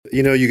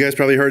You guys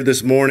probably heard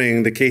this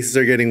morning, the cases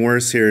are getting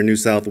worse here in New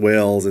South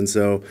Wales. And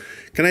so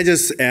can I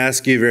just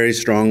ask you very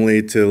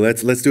strongly to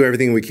let's do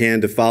everything we can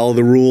to follow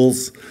the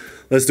rules.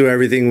 Let's do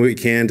everything we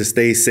can to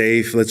stay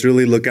safe. Let's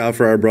really look out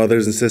for our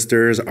brothers and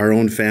sisters, our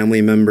own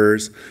family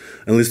members.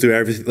 And let's do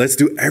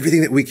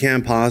everything that we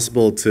can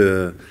possible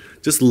to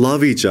just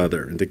love each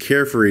other and to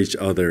care for each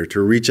other,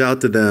 to reach out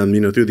to them,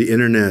 through the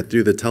internet,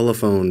 through the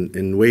telephone,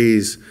 in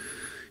ways,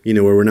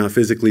 where we're not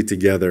physically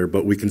together,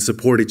 but we can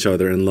support each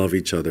other and love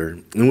each other.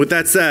 And with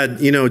that said,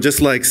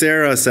 just like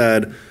Sarah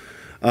said,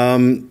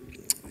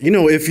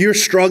 if you're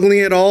struggling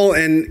at all,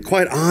 and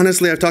quite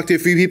honestly, I've talked to a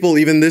few people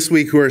even this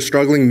week who are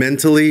struggling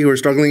mentally, who are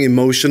struggling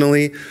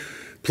emotionally,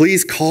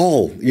 please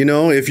call.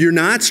 If you're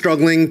not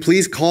struggling,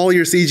 please call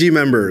your CG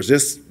members.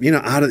 Just,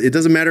 it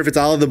doesn't matter if it's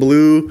out of the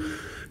blue.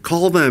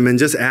 Call them and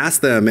just ask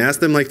them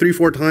like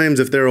 3-4 times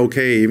if they're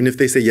okay. Even if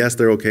they say yes,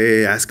 they're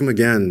okay, ask them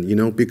again,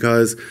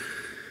 because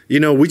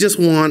we just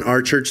want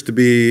our church to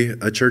be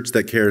a church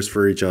that cares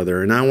for each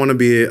other. And I want to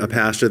be a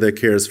pastor that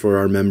cares for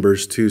our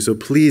members too. So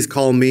please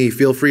call me.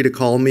 Feel free to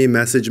call me,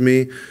 message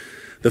me.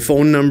 The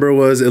phone number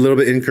was a little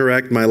bit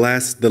incorrect. The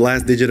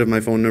last digit of my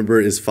phone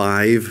number is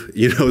 5.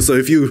 So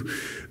if you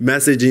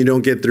message and you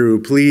don't get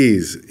through,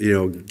 please,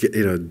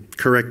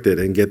 correct it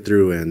and get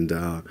through.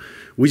 And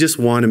we just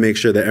want to make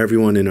sure that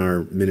everyone in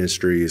our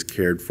ministry is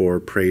cared for,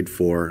 prayed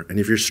for. And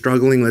if you're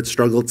struggling, let's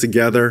struggle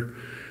together.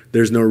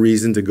 There's no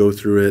reason to go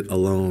through it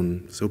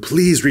alone. So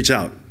please reach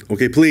out.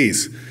 Okay,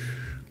 please.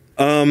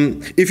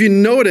 If you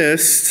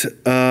noticed,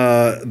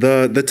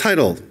 the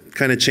title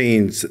kind of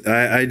changed.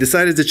 I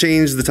decided to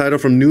change the title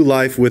from New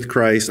Life with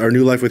Christ, our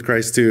New Life with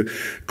Christ, to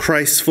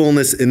Christ's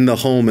Fullness in the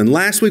Home. And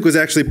last week was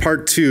actually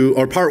part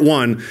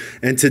 1,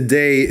 and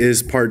today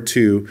is part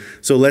 2.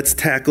 So let's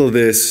tackle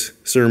this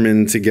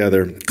sermon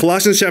together.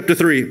 Colossians chapter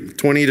 3,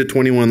 20 to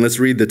 21. Let's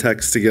read the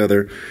text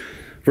together.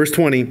 Verse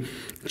 20.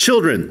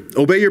 Children,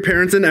 obey your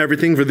parents in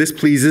everything, for this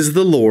pleases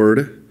the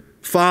Lord.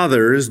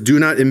 Fathers, do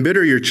not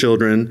embitter your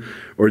children,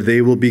 or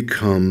they will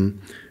become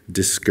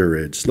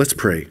discouraged. Let's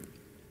pray.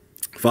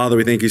 Father,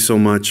 we thank you so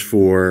much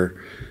for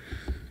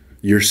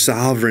your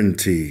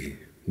sovereignty.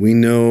 We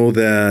know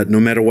that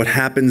no matter what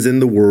happens in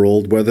the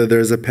world, whether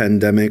there's a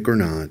pandemic or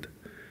not,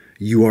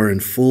 you are in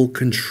full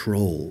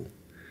control.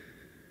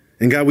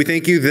 And God, we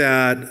thank you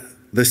that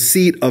the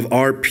seat of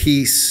our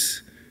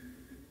peace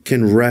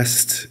can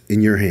rest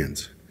in your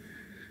hands.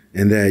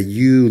 And that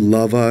you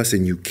love us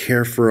and you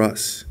care for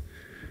us.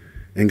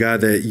 And God,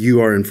 that you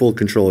are in full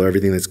control of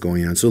everything that's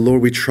going on. So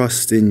Lord, we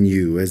trust in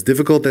you. As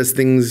difficult as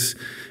things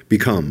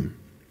become,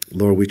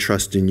 Lord, we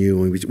trust in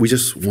you. And we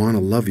just want to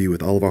love you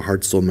with all of our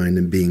heart, soul, mind,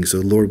 and being. So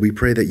Lord, we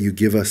pray that you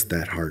give us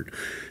that heart.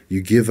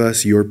 You give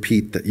us your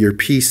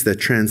peace that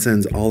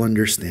transcends all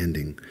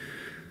understanding.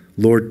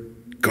 Lord,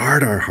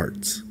 guard our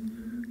hearts.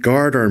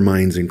 Guard our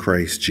minds in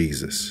Christ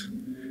Jesus,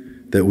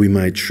 that we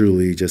might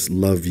truly just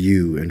love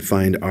you and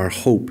find our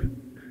hope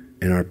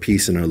and our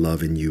peace and our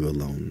love in you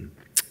alone.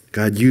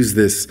 God, use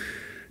this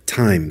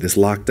time, this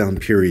lockdown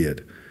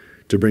period,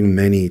 to bring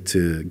many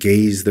to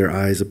gaze their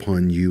eyes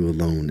upon you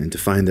alone and to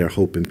find their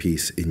hope and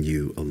peace in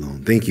you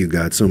alone. Thank you,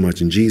 God, so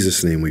much. In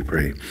Jesus' name we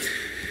pray.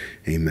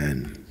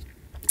 Amen.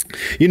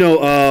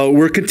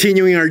 We're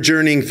continuing our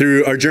journey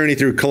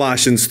through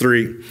Colossians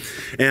 3.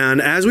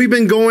 And as we've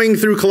been going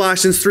through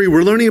Colossians 3,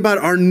 we're learning about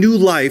our new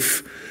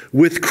life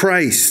with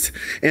Christ.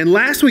 And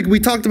last week we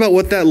talked about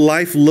what that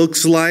life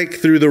looks like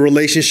through the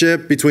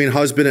relationship between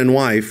husband and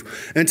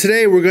wife. And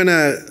today we're going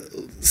to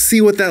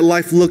see what that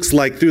life looks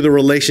like through the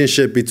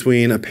relationship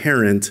between a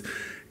parent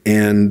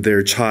and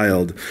their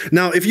child.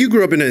 Now, if you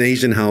grew up in an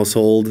Asian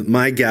household,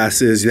 my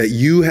guess is that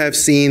you have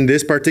seen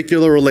this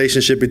particular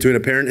relationship between a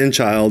parent and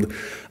child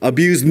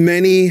abused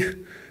many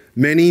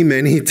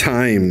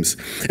times.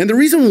 And the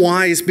reason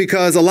why is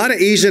because a lot of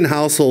Asian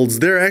households,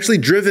 they're actually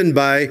driven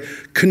by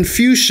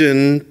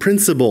Confucian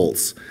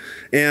principles.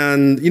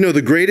 And,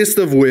 the greatest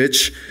of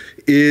which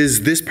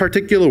is this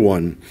particular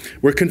one,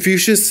 where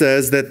Confucius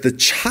says that the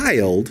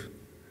child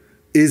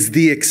is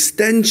the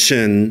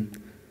extension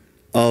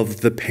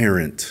of the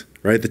parent,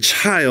 right? The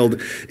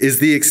child is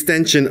the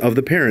extension of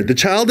the parent. The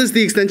child is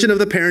the extension of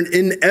the parent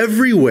in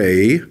every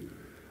way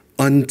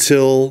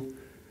until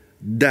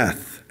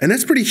death. And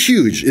that's pretty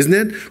huge, isn't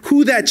it?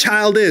 Who that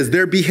child is,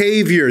 their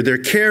behavior, their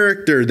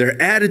character,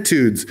 their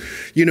attitudes,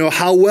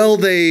 how well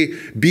they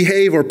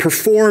behave or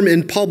perform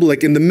in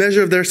public, and the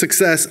measure of their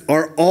success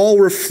are all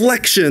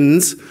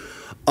reflections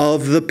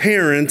of the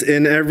parent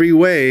in every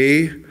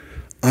way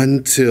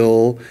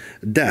until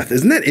death.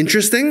 Isn't that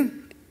interesting?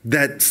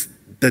 That's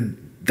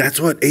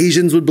what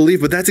Asians would believe,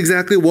 but that's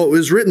exactly what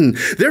was written.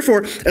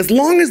 Therefore, as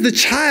long as the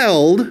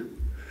child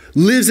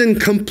lives in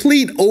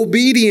complete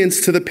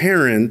obedience to the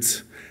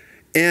parent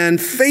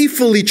and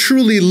faithfully,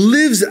 truly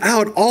lives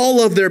out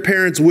all of their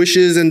parents'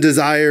 wishes and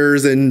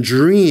desires and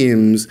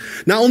dreams,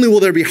 not only will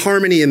there be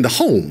harmony in the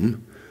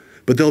home,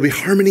 but there'll be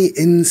harmony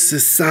in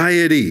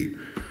society,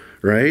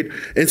 right?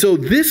 And so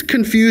this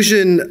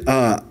Confucian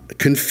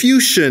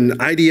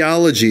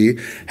ideology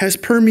has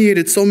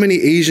permeated so many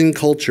Asian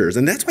cultures.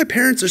 And that's why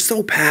parents are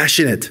so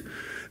passionate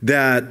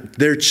that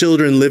their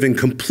children live in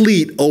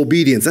complete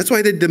obedience. That's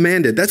why they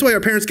demand it. That's why our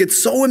parents get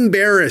so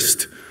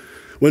embarrassed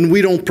when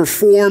we don't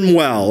perform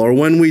well or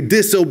when we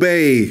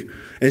disobey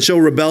and show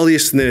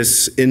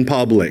rebelliousness in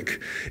public.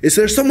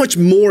 There's so much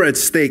more at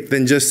stake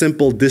than just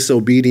simple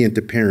disobedience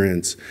to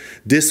parents.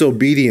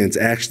 Disobedience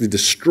actually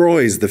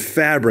destroys the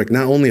fabric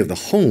not only of the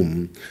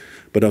home,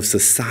 but of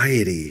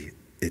society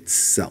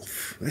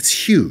itself.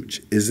 That's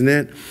huge, isn't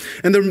it?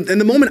 And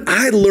the moment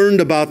I learned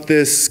about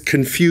this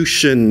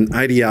Confucian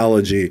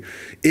ideology,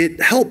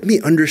 it helped me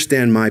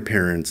understand my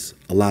parents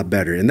a lot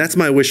better. And that's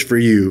my wish for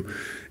you.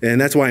 And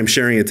that's why I'm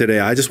sharing it today.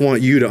 I just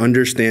want you to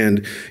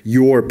understand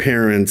your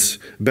parents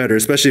better,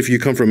 especially if you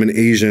come from an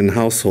Asian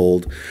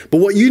household. But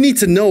what you need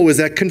to know is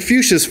that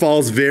Confucius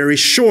falls very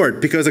short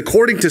because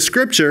according to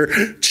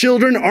Scripture,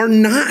 children are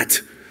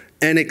not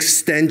an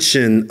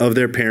extension of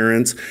their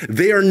parents.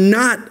 They are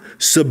not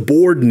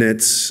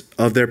subordinates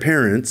of their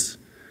parents,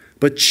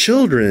 but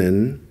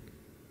children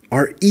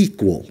are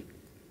equal.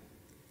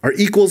 Are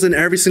equals in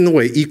every single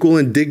way, equal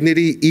in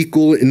dignity,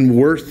 equal in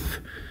worth,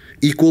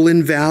 equal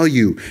in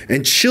value.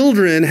 And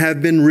children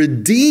have been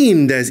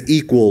redeemed as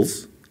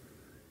equals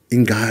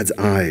in God's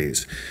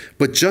eyes.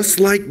 But just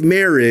like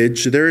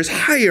marriage, there is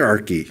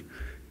hierarchy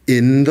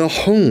in the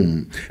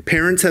home.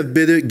 Parents have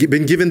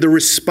been given the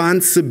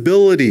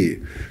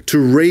responsibility to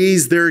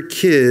raise their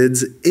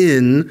kids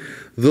in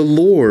the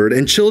Lord.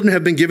 And children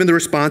have been given the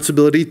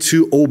responsibility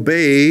to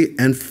obey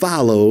and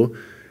follow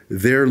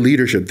their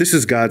leadership. This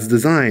is God's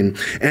design.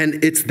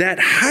 And it's that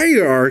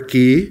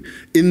hierarchy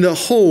in the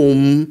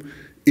home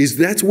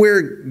that's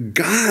where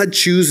God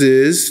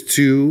chooses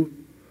to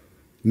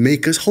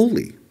make us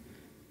holy,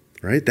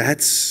 right?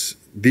 That's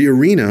the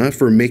arena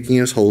for making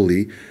us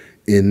holy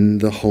in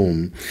the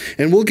home.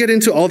 And we'll get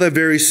into all that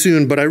very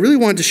soon, but I really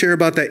wanted to share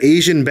about that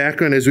Asian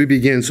background as we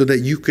begin so that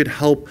you could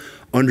help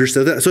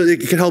understand that, so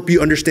it can help you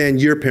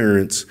understand your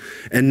parents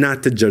and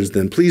not to judge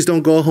them. Please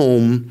don't go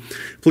home.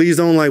 Please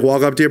don't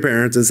walk up to your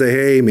parents and say,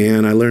 hey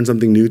man, I learned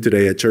something new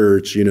today at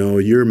church.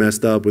 You're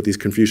messed up with these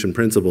Confucian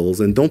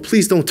principles. And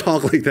please don't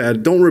talk like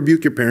that. Don't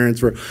rebuke your parents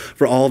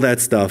for all that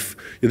stuff.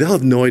 They'll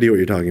have no idea what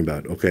you're talking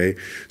about, okay?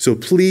 So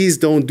please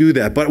don't do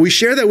that. But we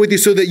share that with you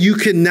so that you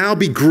can now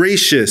be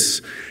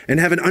gracious and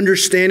have an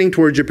understanding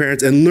towards your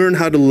parents and learn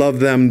how to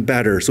love them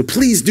better. So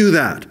please do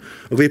that.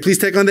 Okay, please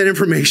take on that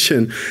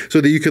information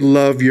so that you can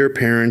love your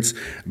parents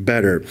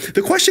better.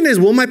 The question is,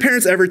 will my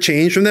parents ever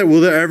change from that?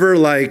 Will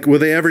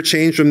they ever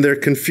change from their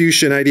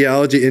Confucian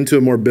ideology into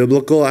a more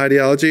biblical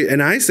ideology?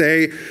 And I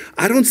say,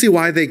 I don't see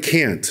why they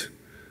can't.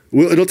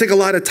 It'll take a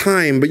lot of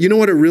time, but you know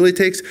what it really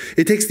takes?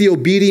 It takes the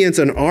obedience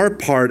on our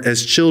part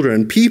as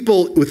children,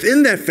 people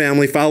within that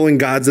family following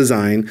God's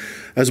design,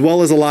 as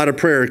well as a lot of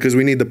prayer because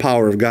we need the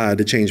power of God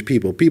to change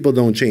people. People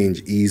don't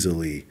change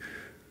easily,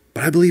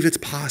 but I believe it's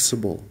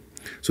possible.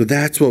 So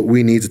that's what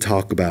we need to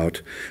talk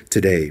about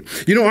today.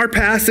 Our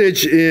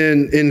passage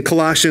in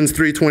Colossians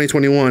 3, 20,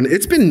 21,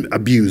 it's been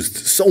abused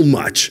so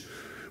much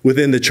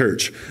within the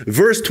church.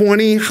 Verse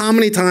 20, how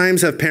many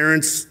times have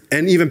parents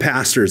and even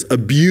pastors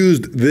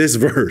abused this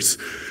verse?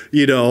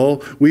 We've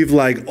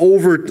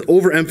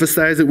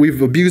overemphasized it.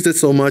 We've abused it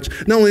so much.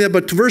 Not only that,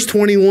 but verse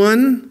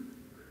 21,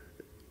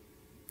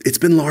 it's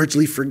been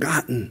largely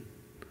forgotten.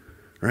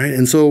 Right?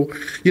 And so,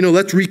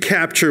 let's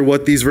recapture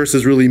what these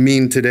verses really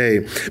mean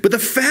today. But the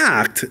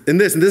fact, and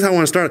this is how I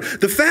want to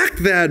start, the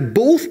fact that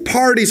both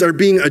parties are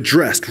being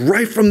addressed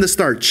right from the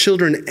start,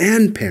 children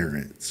and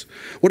parents,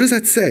 what does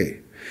that say?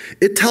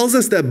 It tells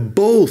us that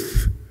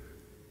both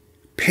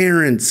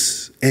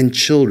parents and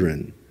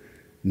children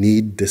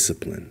need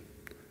discipline,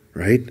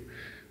 right?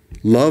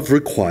 Love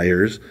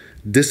requires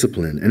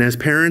discipline. And as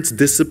parents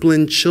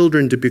discipline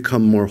children to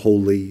become more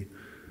holy,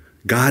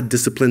 God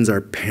disciplines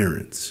our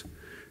parents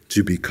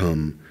to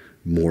become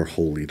more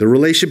holy. The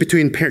relationship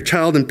between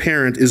child and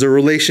parent is a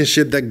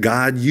relationship that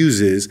God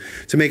uses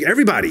to make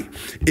everybody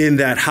in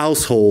that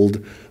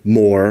household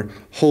more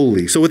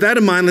holy. So with that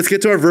in mind, let's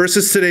get to our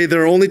verses today.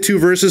 There are only 2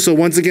 verses, so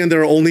once again,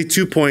 there are only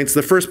 2 points.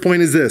 The first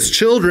point is this: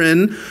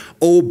 children,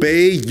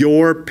 obey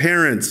your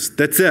parents.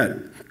 That's it.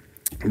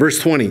 Verse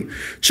 20,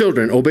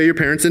 children, obey your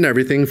parents in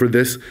everything, for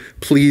this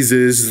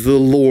pleases the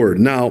Lord.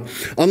 Now,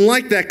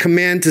 unlike that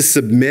command to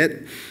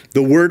submit,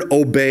 the word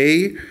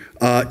obey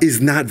is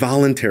not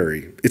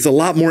voluntary. It's a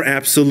lot more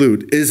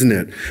absolute, isn't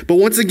it? But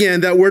once again,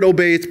 that word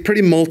obey, it's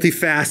pretty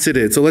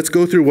multifaceted. So let's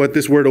go through what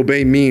this word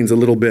obey means a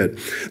little bit.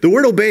 The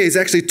word obey is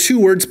actually 2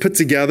 words put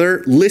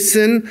together,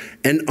 listen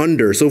and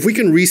under. So if we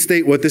can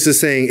restate what this is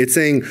saying, it's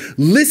saying,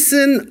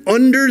 listen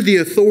under the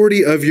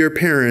authority of your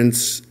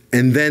parents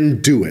and then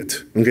do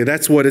it. Okay,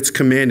 that's what it's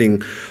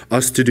commanding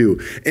us to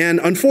do. And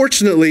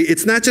unfortunately,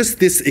 it's not just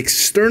this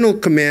external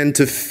command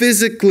to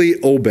physically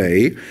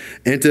obey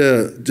and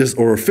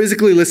or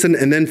physically listen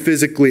and then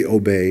physically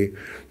obey,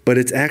 but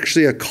it's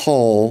actually a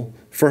call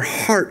for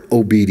heart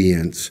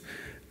obedience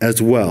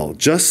as well,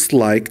 just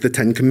like the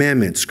Ten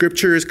Commandments.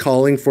 Scripture is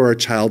calling for a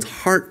child's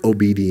heart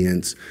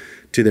obedience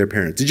to their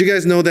parents. Did you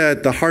guys know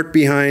that the heart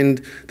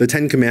behind the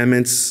Ten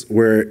Commandments,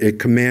 where it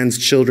commands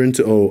children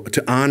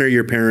to honor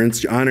your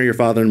parents, to honor your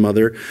father and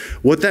mother,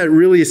 what that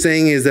really is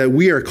saying is that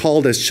we are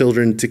called as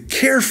children to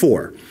care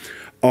for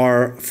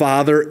our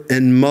father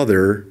and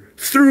mother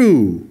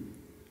through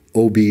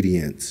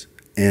obedience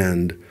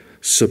and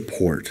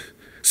support.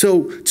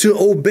 So to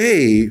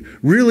obey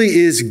really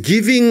is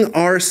giving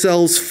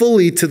ourselves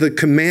fully to the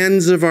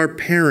commands of our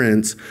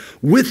parents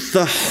with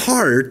the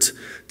heart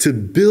to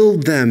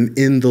build them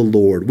in the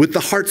Lord, with the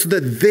heart so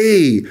that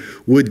they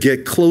would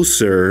get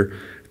closer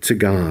to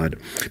God.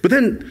 But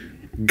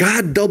then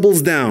God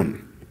doubles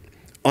down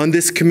on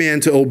this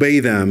command to obey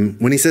them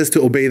when he says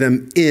to obey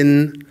them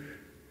in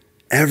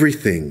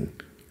everything,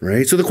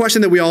 right? So the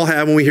question that we all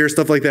have when we hear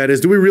stuff like that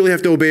is, do we really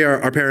have to obey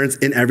our parents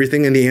in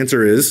everything? And the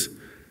answer is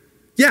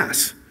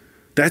yes.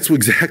 That's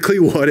exactly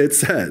what it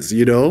says,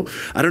 you know?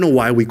 I don't know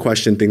why we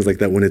question things like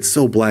that when it's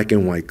so black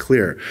and white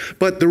clear.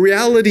 But the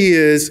reality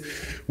is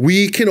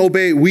we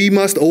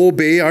must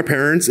obey our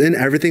parents in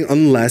everything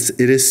unless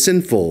it is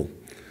sinful,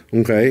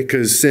 okay?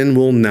 Because sin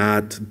will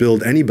not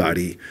build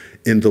anybody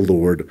in the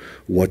Lord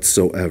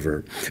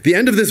whatsoever. The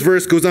end of this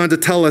verse goes on to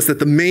tell us that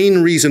the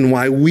main reason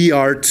why we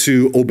are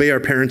to obey our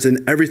parents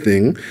in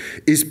everything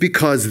is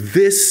because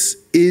this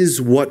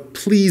is what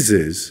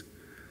pleases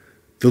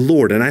the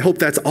Lord. And I hope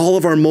that's all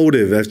of our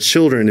motive as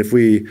children, if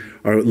we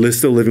are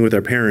still living with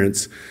our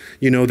parents,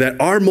 you know, that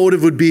our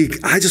motive would be,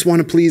 I just want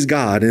to please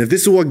God. And if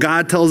this is what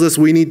God tells us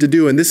we need to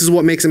do, and this is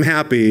what makes him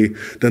happy,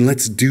 then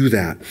let's do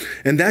that.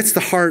 And that's the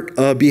heart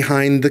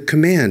behind the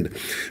command.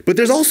 But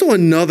there's also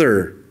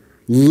another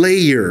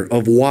layer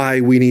of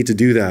why we need to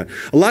do that.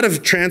 A lot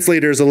of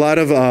translators, a lot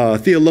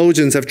of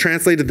theologians have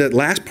translated that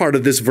last part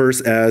of this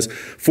verse as,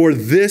 for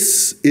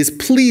this is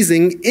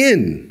pleasing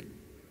in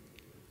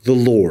the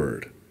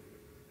Lord.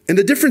 And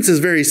the difference is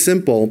very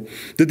simple.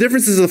 The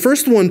difference is the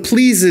first one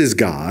pleases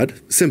God,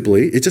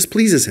 simply. It just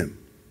pleases him.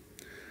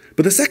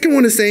 But the second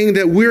one is saying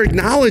that what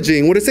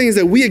it's saying is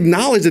that we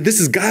acknowledge that this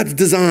is God's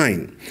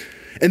design.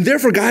 And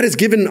therefore, God has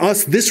given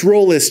us this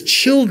role as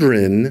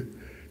children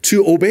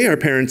to obey our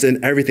parents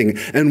in everything.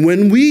 And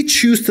when we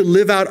choose to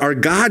live out our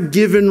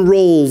God-given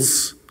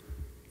roles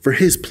for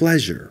his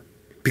pleasure,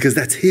 because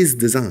that's his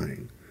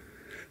design,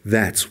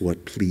 that's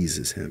what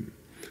pleases him.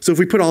 So if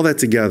we put all that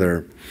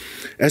together,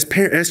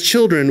 as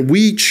children,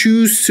 we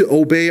choose to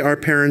obey our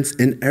parents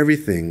in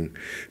everything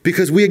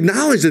because we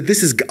acknowledge that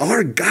this is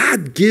our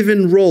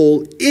God-given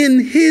role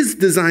in his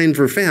design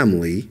for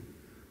family,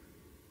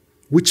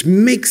 which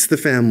makes the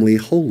family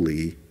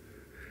holy.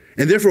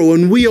 And therefore,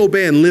 when we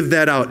obey and live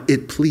that out,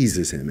 it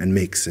pleases him and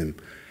makes him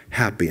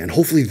happy. And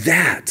hopefully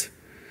that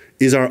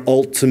is our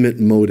ultimate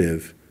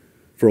motive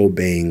for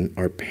obeying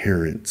our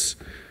parents,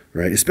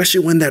 right?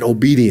 Especially when that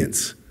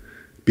obedience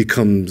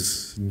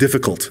becomes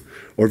difficult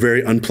or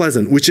very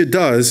unpleasant, which it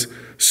does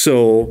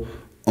so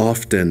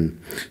often.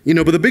 You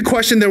know, but the big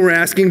question that we're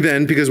asking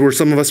then, because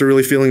some of us are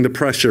really feeling the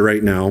pressure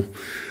right now,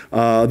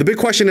 the big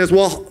question is,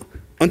 well,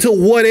 until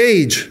what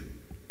age,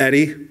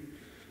 Eddie,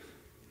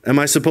 am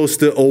I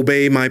supposed to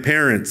obey my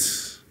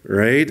parents,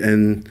 right?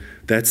 And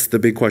that's the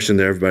big question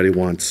that everybody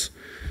wants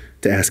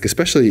to ask,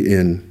 especially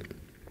in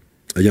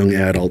a young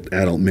adult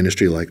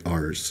ministry like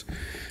ours.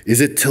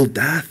 Is it till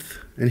death?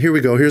 And here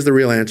we go. Here's the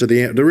real answer.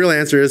 The real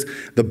answer is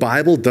the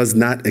Bible does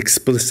not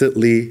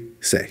explicitly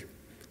say.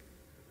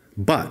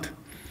 But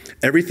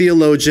every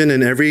theologian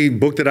and every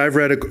book that I've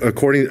read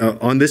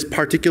on this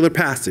particular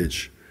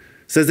passage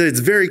says that it's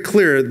very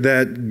clear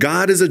that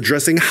God is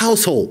addressing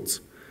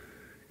households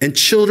and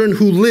children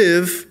who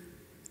live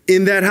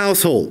in that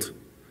household.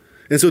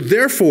 And so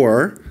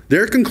therefore,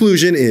 their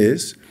conclusion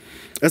is,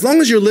 as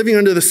long as you're living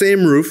under the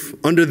same roof,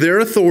 under their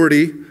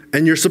authority,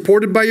 and you're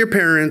supported by your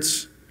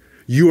parents,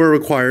 you are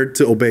required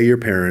to obey your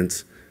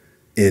parents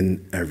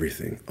in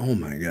everything. Oh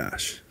my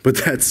gosh. But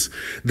that's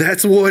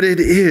what it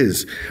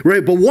is,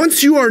 right? But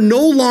once you are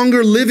no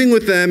longer living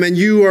with them and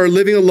you are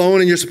living alone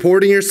and you're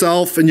supporting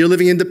yourself and you're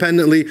living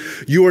independently,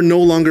 you are no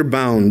longer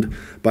bound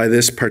by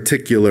this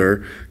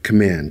particular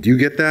command. Do you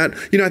get that?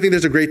 You know, I think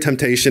there's a great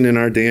temptation in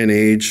our day and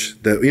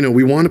age that, you know,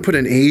 we want to put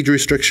an age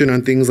restriction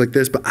on things like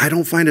this, but I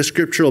don't find a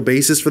scriptural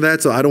basis for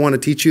that, so I don't want to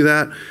teach you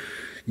that.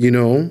 You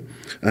know,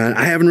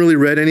 I haven't really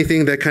read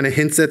anything that kind of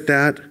hints at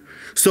that.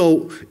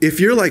 So if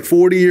you're like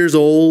 40 years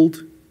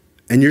old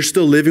and you're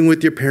still living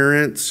with your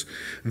parents,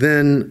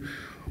 then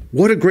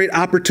what a great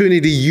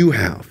opportunity you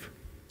have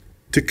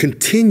to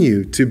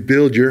continue to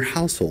build your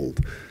household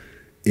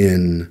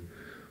in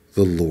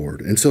the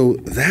Lord. And so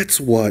that's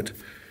what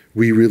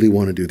we really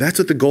want to do. That's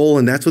what the goal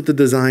and that's what the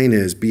design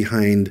is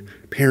behind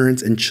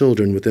parents and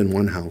children within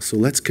one house. So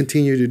let's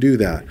continue to do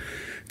that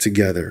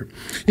together.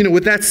 You know,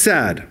 with that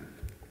said,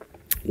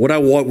 what I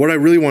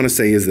really want to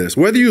say is this.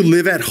 Whether you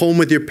live at home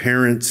with your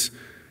parents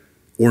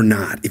or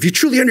not, if you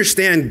truly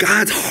understand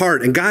God's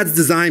heart and God's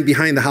design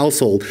behind the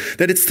household,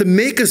 that it's to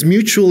make us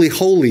mutually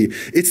holy,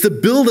 it's to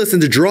build us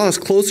and to draw us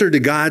closer to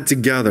God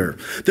together,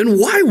 then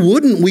why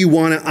wouldn't we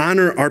want to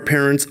honor our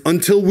parents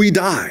until we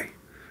die?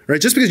 Right?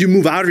 Just because you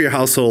move out of your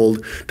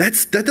household,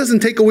 that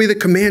doesn't take away the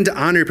command to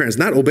honor your parents,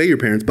 not obey your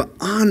parents, but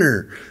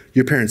honor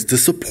your parents, to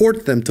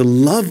support them, to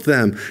love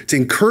them, to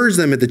encourage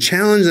them, and to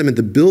challenge them, and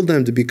to build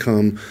them to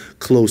become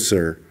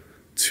closer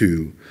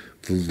to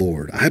the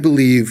Lord. I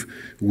believe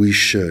we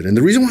should. And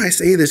the reason why I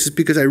say this is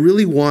because I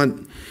really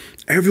want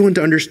everyone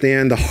to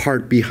understand the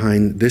heart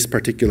behind this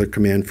particular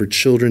command for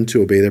children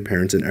to obey their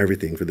parents in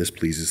everything, for this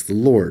pleases the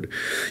Lord.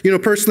 You know,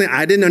 personally,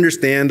 I didn't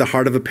understand the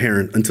heart of a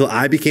parent until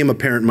I became a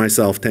parent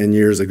myself 10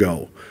 years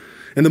ago.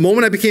 And the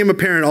moment I became a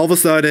parent, all of a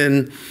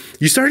sudden,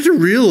 you start to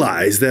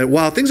realize that,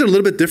 wow, things are a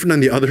little bit different on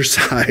the other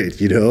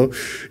side, you know?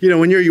 You know,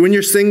 when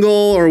you're single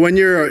or when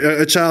you're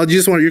a child,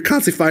 you're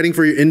constantly fighting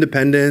for your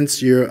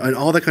independence, and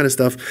all that kind of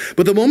stuff.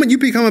 But the moment you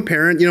become a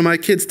parent, you know, my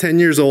kid's 10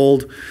 years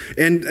old,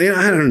 and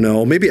I don't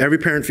know, maybe every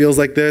parent feels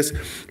like this,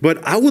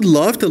 but I would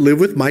love to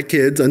live with my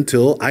kids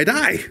until I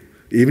die.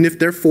 Even if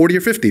they're 40 or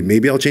 50,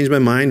 maybe I'll change my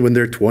mind when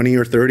they're 20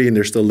 or 30 and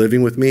they're still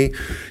living with me.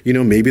 You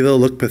know, maybe they'll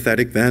look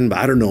pathetic then, but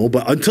I don't know.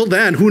 But until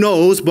then, who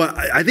knows? But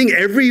I think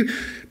every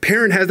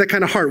parent has that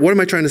kind of heart. What am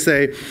I trying to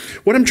say?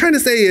 What I'm trying to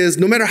say is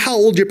no matter how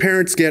old your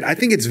parents get, I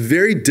think it's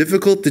very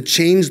difficult to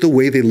change the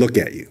way they look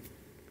at you.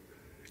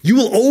 You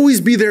will always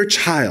be their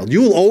child.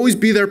 You will always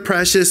be their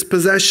precious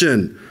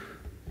possession.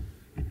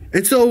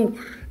 And so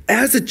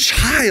as a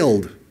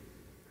child,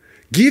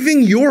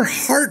 giving your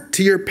heart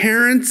to your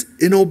parents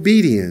in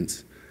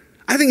obedience,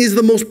 I think, is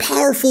the most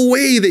powerful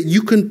way that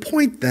you can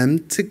point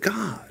them to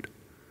God.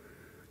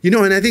 You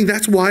know, and I think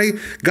that's why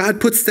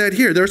God puts that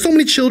here. There are so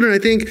many children, I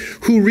think,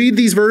 who read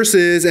these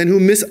verses and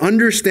who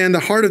misunderstand the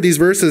heart of these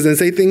verses and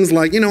say things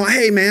like, you know,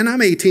 hey, man,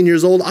 I'm 18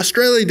 years old.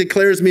 Australia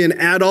declares me an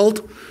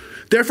adult.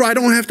 Therefore, I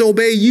don't have to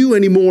obey you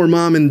anymore,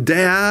 Mom and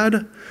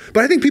Dad.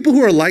 But I think people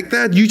who are like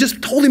that, you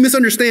just totally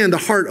misunderstand the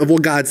heart of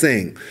what God's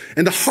saying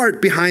and the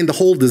heart behind the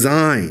whole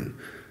design.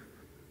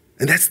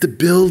 And that's to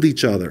build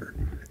each other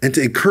and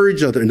to encourage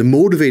each other and to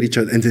motivate each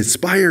other and to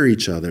inspire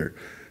each other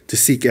to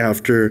seek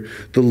after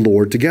the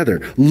Lord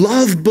together.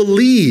 Love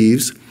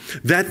believes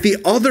that the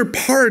other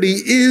party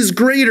is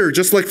greater,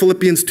 just like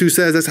Philippians 2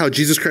 says. That's how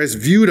Jesus Christ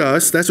viewed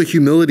us. That's what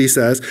humility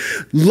says.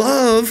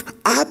 Love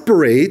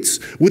operates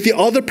with the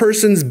other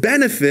person's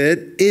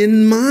benefit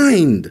in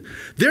mind.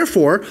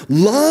 Therefore,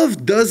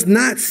 love does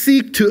not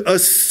seek to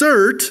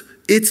assert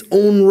its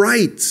own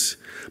rights,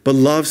 but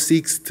love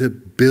seeks to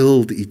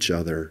build each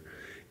other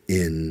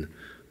in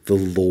the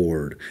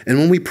Lord. And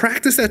when we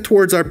practice that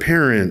towards our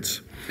parents,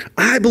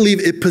 I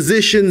believe it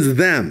positions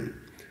them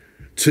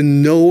to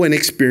know and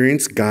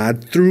experience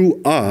God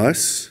through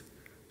us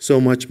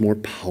so much more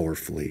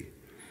powerfully.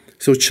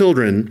 So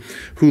children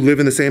who live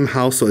in the same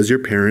house as your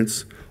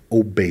parents,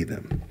 obey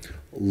them,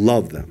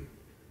 love them,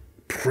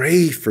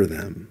 pray for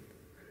them,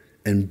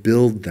 and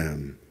build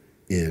them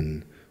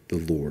in the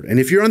Lord. And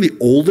if you're on the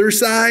older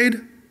side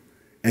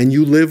and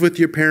you live with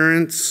your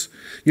parents,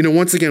 you know,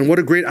 once again, what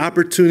a great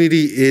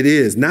opportunity it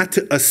is not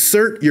to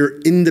assert your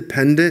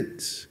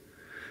independence,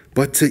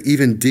 but to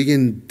even dig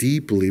in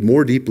deeply,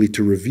 more deeply,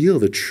 to reveal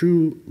the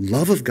true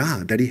love of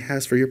God that he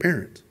has for your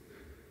parents.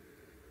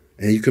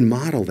 And you can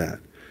model that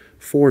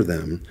for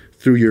them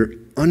through your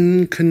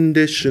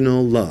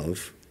unconditional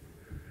love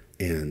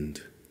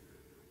and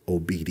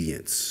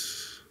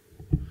obedience.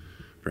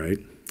 Right?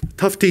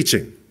 Tough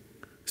teaching,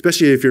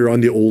 especially if you're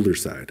on the older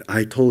side.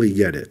 I totally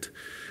get it.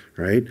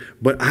 Right?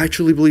 But I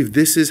truly believe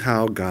this is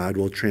how God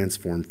will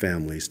transform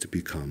families to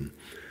become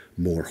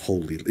more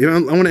holy. You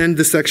know, I want to end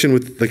this section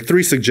with like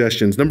 3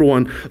 suggestions. Number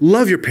 1,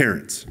 love your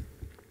parents.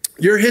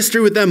 Your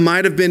history with them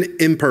might have been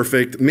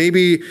imperfect.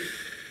 Maybe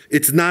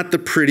it's not the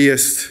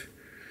prettiest.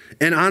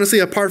 And honestly,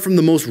 apart from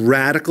the most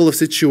radical of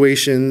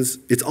situations,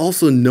 it's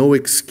also no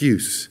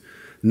excuse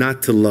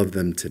not to love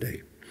them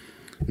today.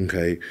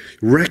 Okay?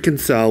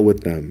 Reconcile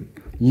with them.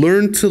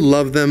 Learn to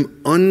love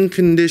them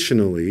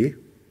unconditionally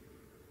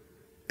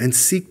and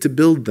seek to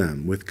build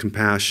them with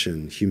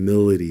compassion,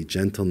 humility,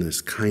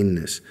 gentleness,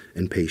 kindness,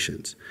 and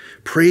patience.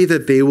 Pray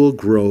that they will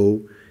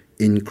grow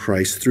in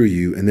Christ through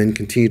you and then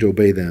continue to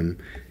obey them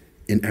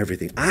in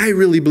everything. I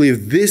really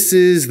believe this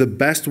is the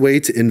best way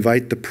to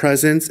invite the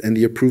presence and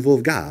the approval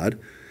of God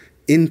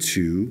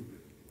into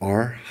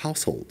our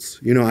households.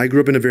 You know, I grew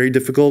up in a very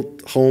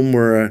difficult home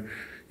where,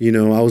 you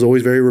know, I was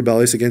always very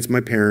rebellious against my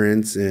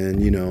parents,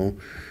 and, you know,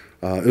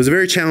 it was a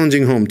very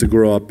challenging home to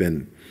grow up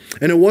in.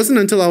 And it wasn't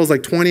until I was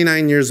like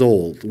 29 years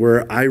old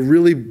where I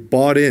really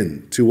bought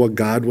in to what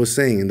God was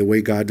saying and the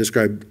way God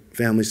described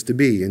families to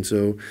be. And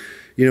so,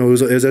 you know, it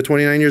was at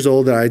 29 years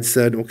old that I'd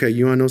said, okay,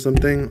 you want to know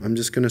something? I'm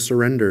just going to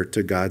surrender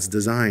to God's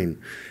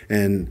design.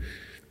 And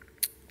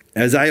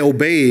as I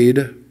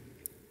obeyed,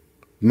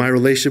 my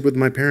relationship with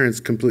my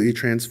parents completely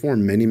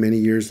transformed many, many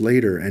years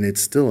later. And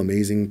it's still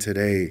amazing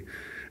today.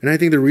 And I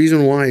think the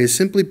reason why is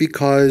simply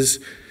because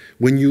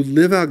when you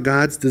live out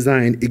God's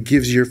design, it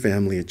gives your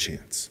family a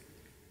chance.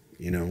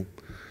 You know,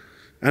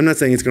 I'm not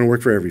saying it's going to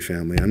work for every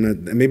family.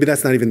 Maybe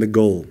that's not even the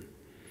goal.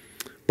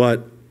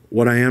 But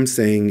what I am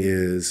saying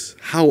is,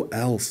 how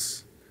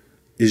else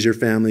is your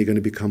family going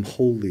to become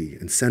holy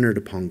and centered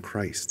upon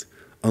Christ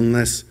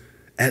unless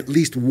at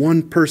least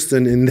one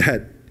person in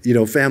that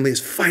family is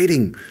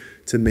fighting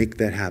to make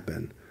that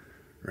happen,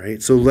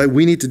 right? So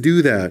we need to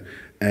do that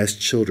as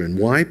children.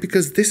 Why?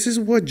 Because this is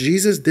what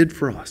Jesus did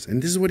for us,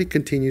 and this is what he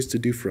continues to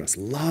do for us.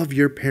 Love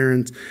your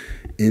parents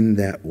in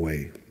that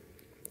way.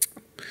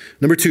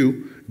 Number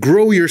 2,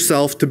 grow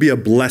yourself to be a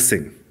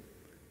blessing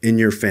in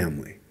your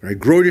family, right?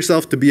 Grow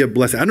yourself to be a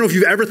blessing. I don't know if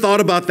you've ever thought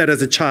about that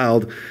as a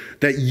child,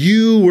 that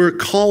you were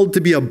called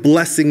to be a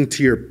blessing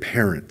to your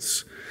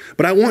parents.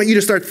 But I want you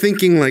to start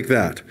thinking like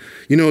that.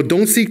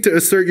 Don't seek to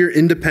assert your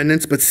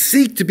independence, but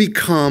seek to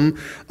become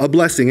a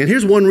blessing. And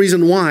here's one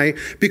reason why,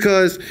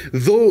 because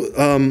though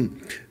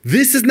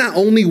this is not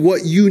only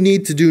what you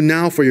need to do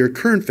now for your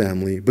current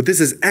family, but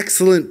this is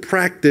excellent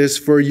practice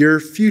for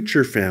your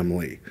future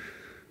family.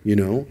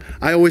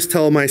 I always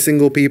tell my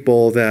single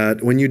people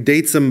that when you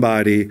date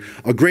somebody,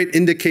 a great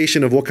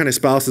indication of what kind of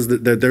spouses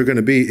that they're going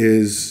to be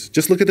is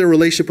just look at their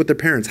relationship with their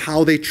parents.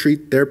 How they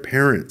treat their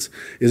parents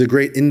is a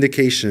great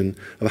indication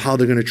of how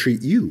they're going to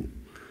treat you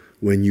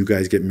when you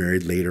guys get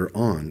married later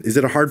on. Is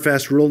it a hard,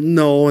 fast rule?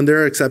 No, and there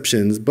are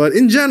exceptions. But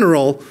in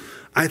general,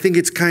 I think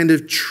it's kind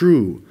of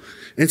true.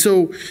 And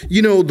so,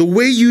 the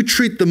way you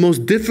treat the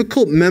most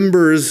difficult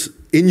members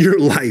in your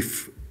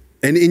life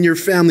and in your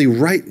family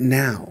right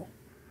now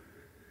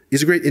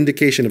is a great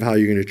indication of how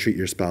you're going to treat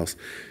your spouse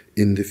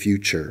in the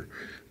future.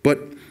 But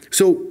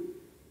so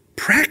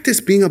practice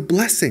being a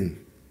blessing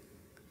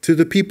to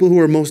the people who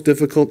are most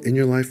difficult in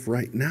your life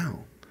right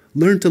now.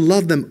 Learn to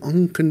love them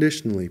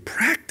unconditionally.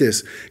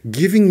 Practice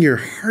giving your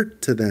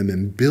heart to them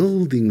and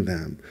building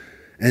them,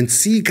 and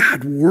see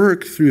God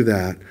work through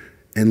that,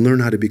 and learn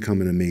how to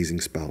become an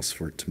amazing spouse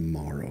for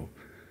tomorrow.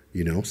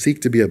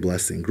 Seek to be a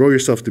blessing. Grow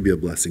yourself to be a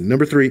blessing.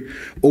 Number 3,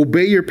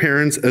 obey your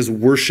parents as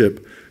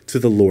worship to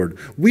the Lord.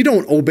 We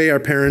don't obey our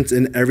parents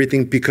in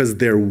everything because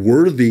they're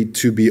worthy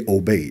to be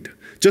obeyed.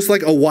 Just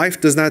like a wife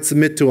does not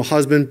submit to a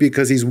husband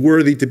because he's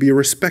worthy to be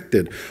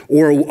respected,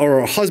 or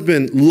a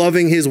husband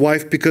loving his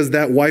wife because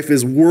that wife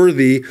is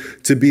worthy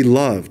to be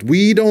loved.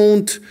 We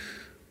don't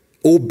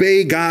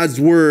obey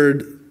God's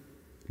word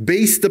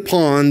based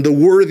upon the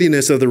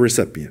worthiness of the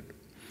recipient,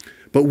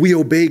 but we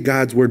obey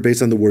God's word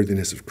based on the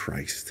worthiness of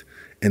Christ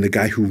and the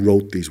guy who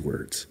wrote these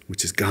words,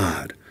 which is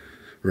God.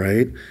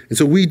 Right? And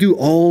so we do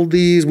all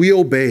these, we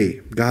obey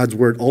God's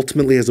word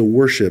ultimately as a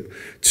worship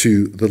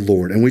to the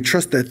Lord. And we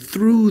trust that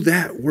through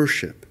that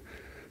worship,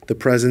 the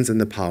presence and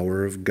the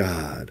power of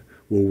God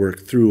will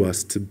work through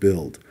us to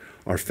build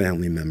our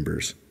family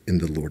members in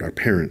the Lord, our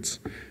parents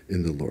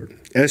in the Lord.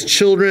 As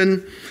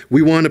children,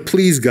 we want to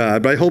please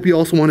God, but I hope you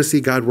also want to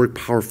see God work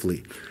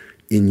powerfully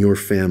in your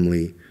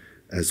family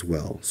as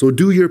well. So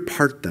do your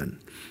part then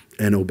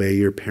and obey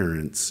your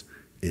parents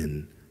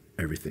in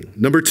everything.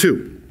 Number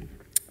 2.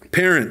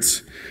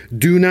 Parents,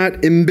 do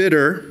not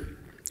embitter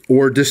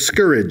or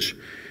discourage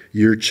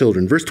your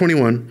children. Verse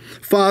 21,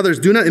 fathers,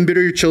 do not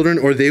embitter your children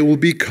or they will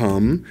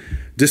become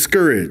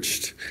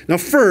discouraged. Now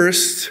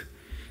first,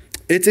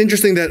 it's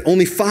interesting that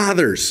only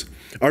fathers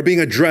are being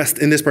addressed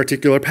in this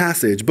particular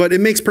passage, but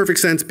it makes perfect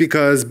sense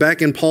because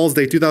back in Paul's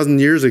day, 2,000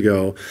 years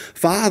ago,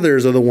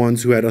 fathers are the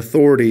ones who had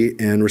authority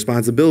and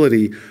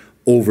responsibility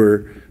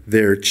over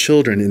their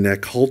children in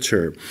that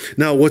culture.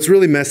 Now, what's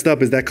really messed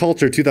up is that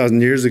culture 2,000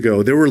 years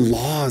ago, there were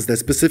laws that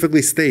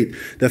specifically state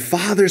that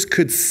fathers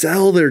could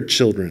sell their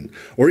children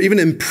or even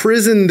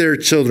imprison their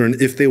children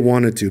if they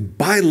wanted to.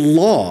 By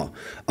law,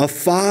 a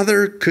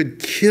father could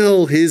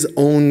kill his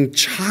own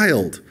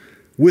child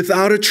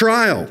without a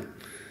trial.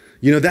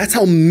 That's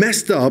how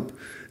messed up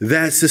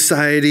that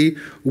society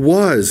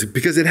was,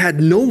 because it had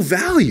no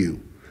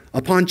value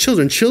upon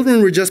children.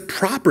 Children were just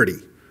property,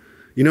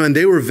 and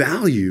they were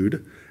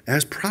valued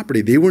as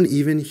property. They weren't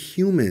even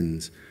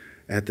humans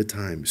at the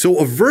time. So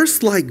a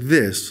verse like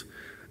this,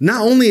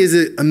 not only is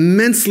it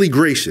immensely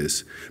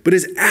gracious, but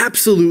is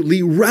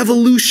absolutely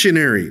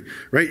revolutionary,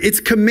 right? It's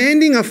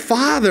commanding a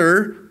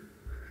father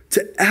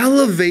to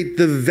elevate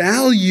the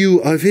value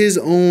of his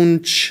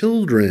own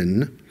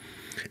children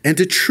and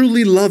to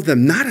truly love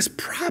them, not as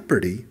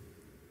property,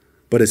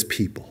 but as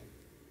people.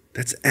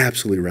 That's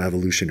absolutely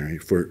revolutionary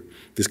for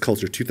this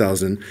culture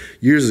 2,000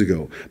 years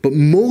ago. But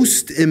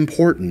most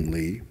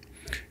importantly,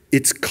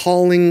 it's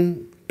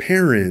calling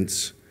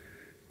parents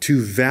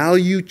to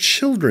value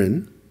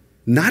children,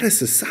 not as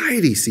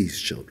society sees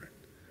children,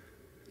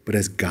 but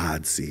as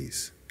God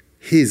sees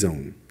his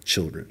own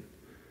children,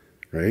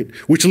 right?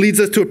 Which leads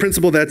us to a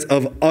principle that's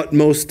of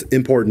utmost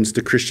importance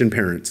to Christian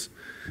parents,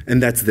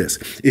 and that's this.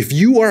 If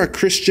you are a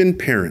Christian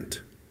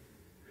parent,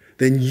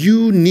 then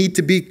you need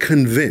to be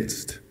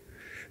convinced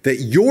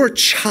that your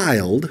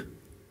child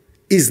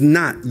is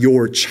not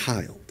your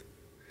child.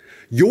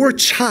 Your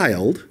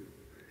child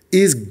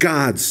is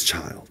God's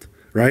child,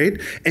 right?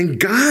 And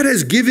God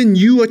has given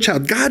you a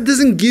child. God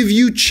doesn't give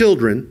you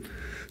children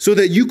so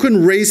that you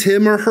can raise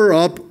him or her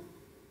up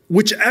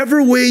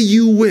whichever way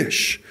you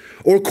wish,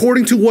 or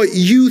according to what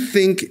you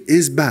think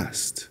is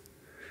best.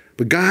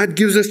 But God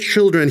gives us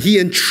children. He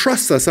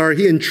entrusts us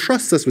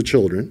with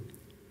children.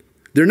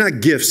 They're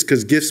not gifts,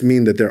 because gifts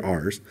mean that they're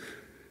ours.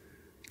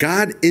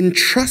 God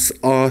entrusts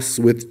us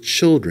with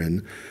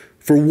children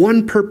for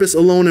one purpose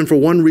alone and for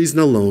one reason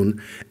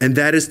alone, and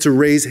that is to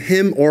raise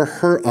him or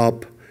her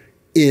up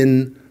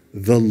in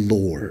the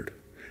Lord.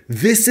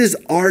 This is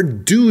our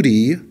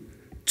duty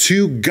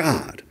to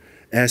God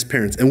as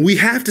parents. And we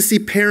have to see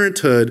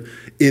parenthood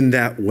in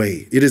that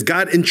way. It is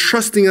God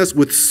entrusting us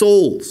with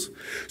souls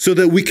so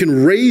that we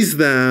can raise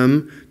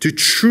them to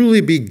truly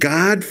be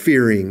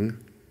God-fearing,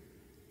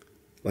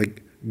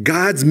 like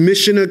God's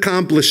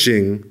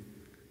mission-accomplishing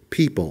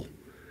people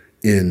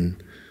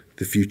in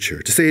the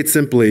future. To say it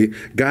simply,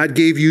 God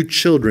gave you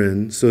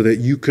children so that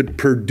you could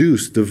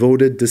produce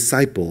devoted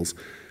disciples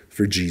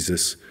for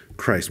Jesus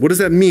Christ. What does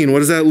that mean? What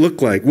does that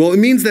look like? Well, it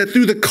means that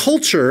through the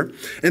culture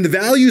and the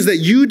values that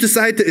you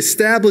decide to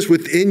establish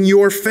within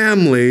your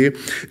family,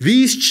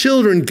 these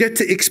children get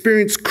to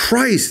experience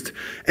Christ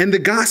and the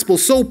gospel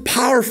so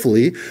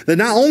powerfully that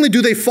not only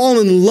do they fall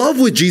in love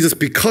with Jesus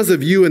because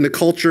of you and the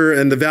culture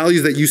and the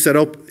values that you set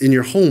up in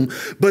your home,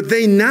 but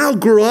they now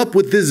grow up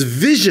with this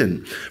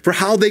vision for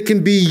how they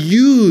can be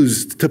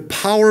used to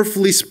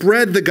powerfully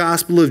spread the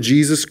gospel of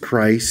Jesus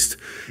Christ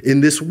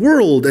in this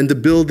world and to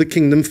build the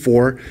kingdom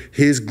for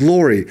his glory.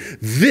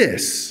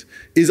 This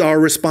is our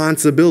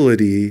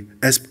responsibility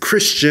as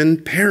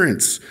Christian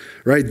parents,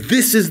 right?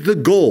 This is the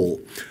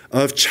goal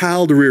of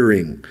child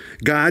rearing.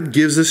 God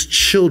gives us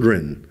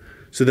children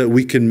so that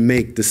we can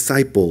make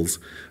disciples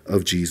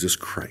of Jesus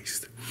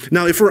Christ.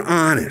 Now, if we're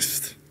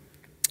honest,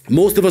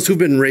 most of us who've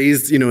been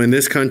raised, in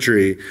this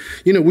country,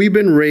 we've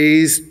been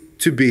raised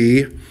to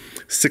be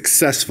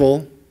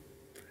successful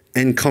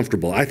and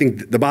comfortable. I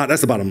think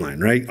that's the bottom line,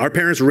 right? Our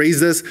parents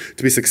raised us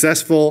to be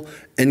successful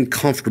and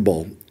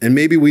comfortable. And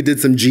maybe we did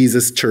some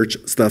Jesus church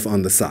stuff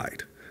on the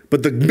side.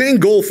 But the main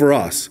goal for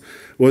us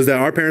was that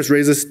our parents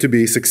raised us to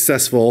be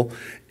successful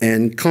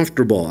and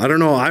comfortable. I don't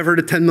know. I've heard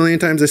it 10 million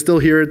times. I still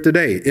hear it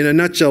today. In a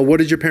nutshell, what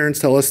did your parents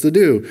tell us to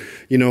do?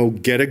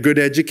 Get a good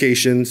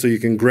education so you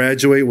can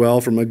graduate well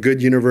from a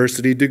good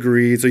university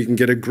degree, so you can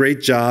get a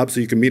great job,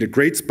 so you can meet a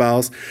great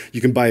spouse,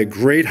 you can buy a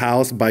great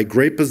house, buy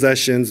great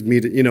possessions,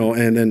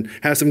 and then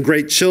have some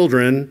great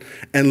children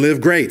and live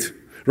great,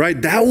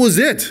 right? That was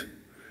it.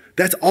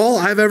 That's all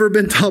I've ever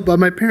been taught by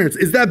my parents.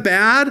 Is that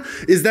bad?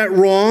 Is that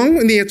wrong?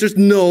 And the answer is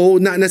no,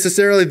 not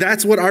necessarily.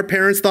 That's what our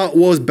parents thought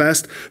was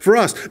best for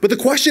us. But the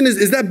question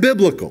is that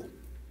biblical?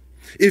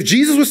 If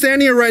Jesus was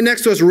standing here right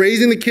next to us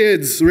raising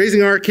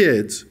our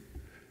kids,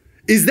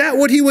 is that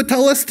what he would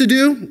tell us to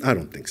do? I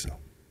don't think so,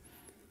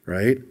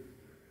 right?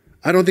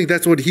 I don't think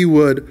that's what he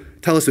would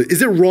tell us to.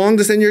 Is it wrong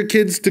to send your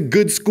kids to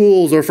good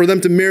schools or for them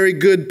to marry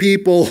good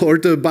people or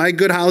to buy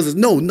good houses?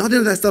 No, none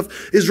of that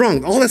stuff is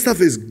wrong. All that stuff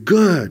is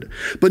good,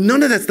 but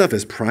none of that stuff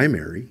is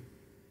primary.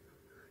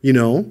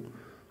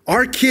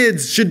 Our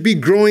kids should be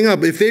growing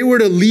up. If they were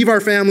to leave our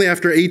family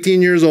after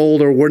 18 years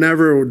old or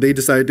whenever they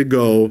decide to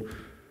go,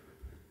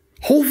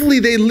 hopefully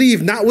they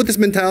leave not with this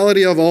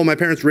mentality of, my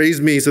parents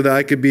raised me so that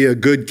I could be a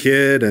good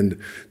kid and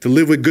to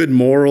live with good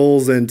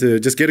morals and to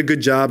just get a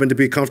good job and to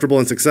be comfortable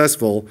and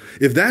successful.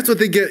 If that's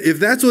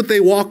what they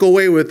walk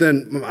away with,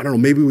 then I don't know,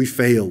 maybe we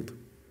failed.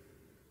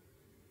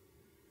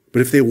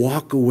 But if they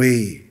walk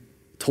away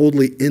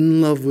totally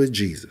in love with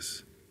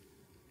Jesus,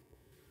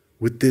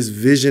 with this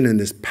vision and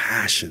this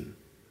passion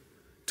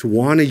to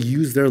want to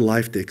use their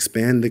life to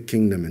expand the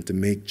kingdom and to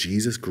make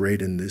Jesus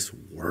great in this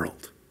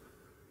world,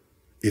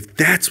 if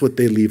that's what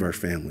they leave our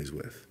families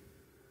with,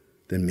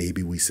 then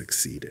maybe we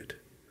succeeded,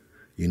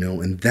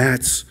 and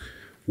that's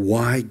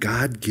why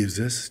God gives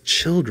us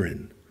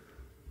children,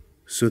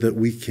 so that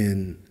we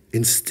can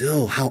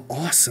instill how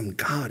awesome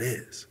God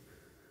is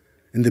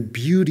and the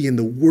beauty and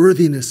the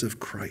worthiness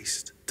of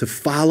Christ to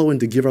follow and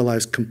to give our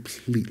lives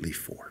completely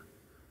for.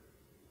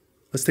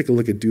 Let's take a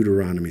look at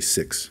Deuteronomy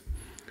 6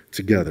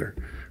 together,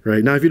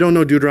 right? Now, if you don't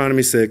know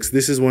Deuteronomy 6,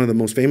 this is one of the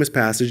most famous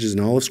passages in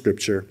all of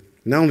Scripture.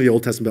 Not only the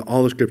Old Testament, but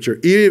all of Scripture.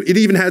 It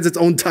even has its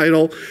own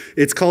title.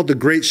 It's called the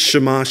Great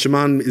Shema.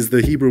 Shema is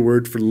the Hebrew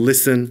word for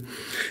listen.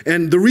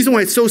 And the reason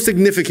why it's so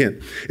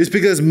significant is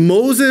because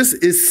Moses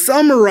is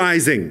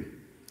summarizing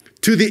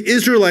to the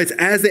Israelites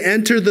as they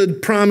enter the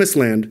promised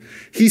land.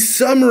 He's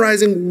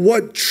summarizing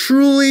what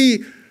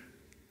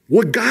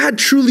God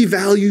truly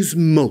values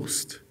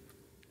most.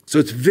 So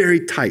it's very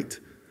tight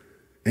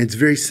and it's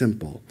very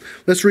simple.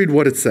 Let's read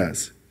what it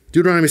says.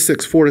 Deuteronomy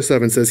 6,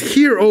 4-7 says,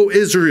 "Hear, O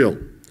Israel,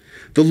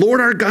 the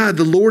Lord our God,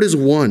 the Lord is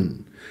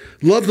one.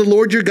 Love the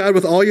Lord your God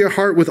with all your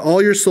heart, with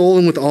all your soul,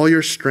 and with all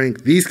your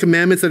strength. These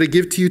commandments that I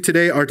give to you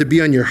today are to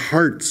be on your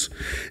hearts.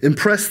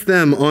 Impress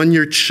them on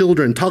your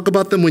children. Talk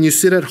about them when you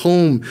sit at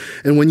home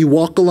and when you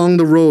walk along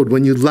the road,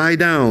 when you lie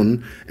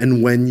down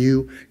and when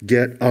you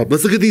get up."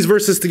 Let's look at these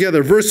verses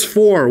together. Verse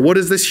 4, what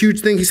is this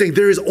huge thing? He's saying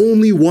there is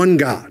only one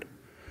God.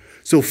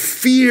 So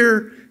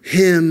fear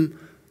him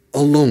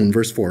alone,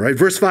 verse 4, right?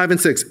 Verse 5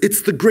 and 6,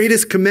 it's the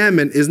greatest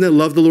commandment, isn't it?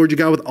 Love the Lord your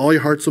God with all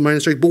your heart, soul, mind,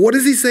 and strength. But what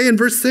does he say in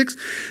verse 6?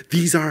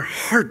 These are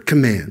heart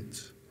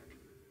commands.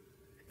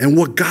 And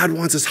what God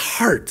wants is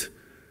heart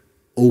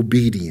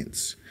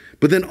obedience.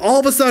 But then all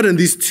of a sudden,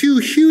 these two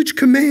huge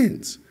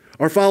commands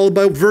are followed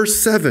by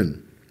verse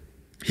 7.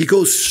 He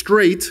goes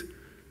straight.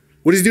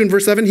 What does he do in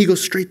verse 7? He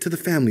goes straight to the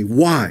family.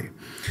 Why?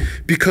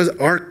 Because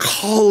our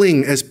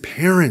calling as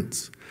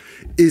parents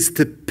is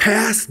to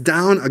pass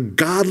down a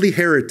godly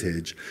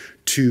heritage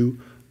to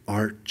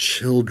our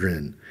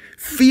children.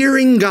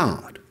 Fearing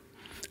God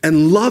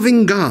and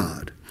loving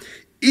God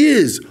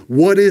is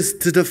what is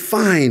to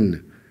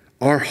define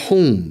our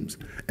homes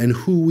and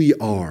who we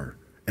are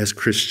as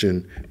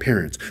Christian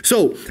parents.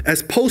 So,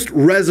 as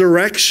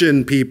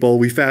post-resurrection people,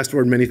 we fast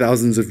forward many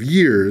thousands of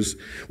years.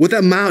 What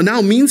that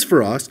now means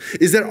for us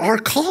is that our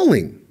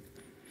calling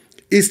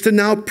is to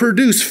now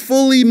produce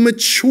fully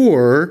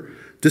mature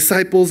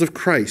disciples of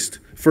Christ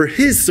for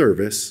his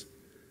service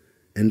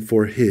and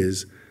for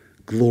his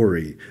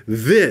glory.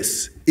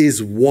 This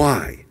is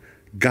why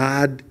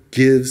God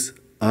gives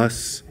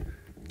us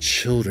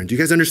children. Do you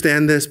guys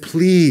understand this?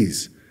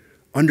 Please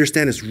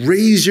understand this.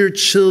 Raise your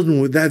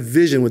children with that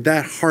vision, with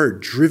that heart,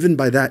 driven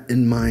by that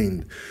in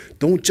mind.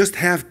 Don't just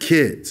have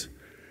kids,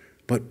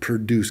 but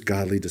produce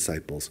godly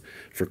disciples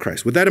for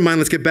Christ. With that in mind,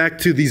 let's get back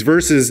to these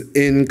verses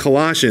in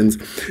Colossians.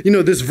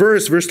 This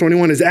verse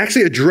 21, is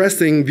actually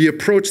addressing the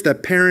approach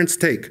that parents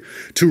take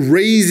to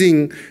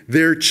raising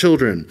their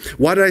children.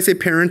 Why did I say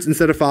parents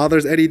instead of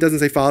fathers? Eddie doesn't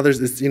say fathers.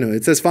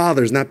 It says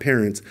fathers, not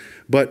parents.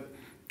 But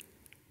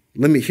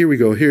here we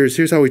go.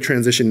 Here's how we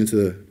transition into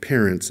the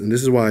parents. And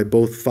this is why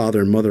both father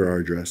and mother are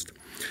addressed.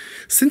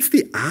 Since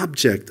the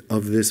object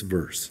of this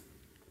verse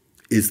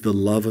is the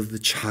love of the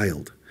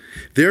child,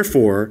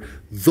 therefore,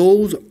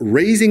 those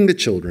raising the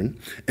children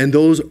and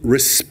those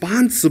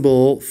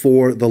responsible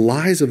for the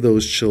lives of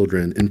those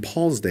children in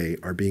Paul's day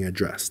are being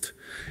addressed.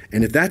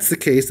 And if that's the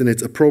case, then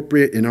it's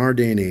appropriate in our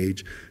day and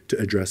age to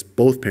address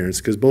both parents,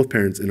 because both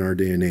parents in our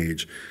day and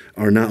age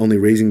are not only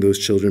raising those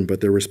children,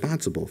 but they're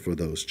responsible for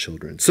those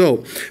children.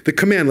 So the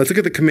command, let's look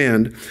at the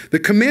command. The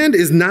command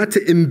is not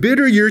to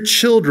embitter your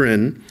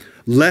children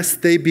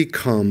lest they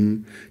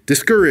become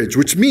discouraged,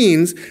 which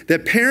means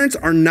that parents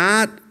are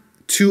not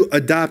to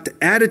adopt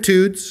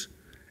attitudes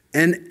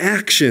and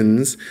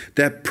actions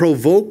that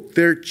provoke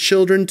their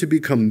children to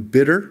become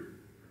bitter,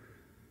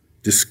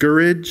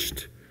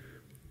 discouraged,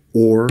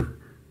 or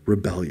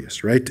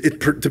rebellious, right?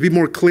 To be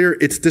more clear,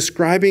 it's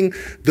describing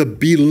the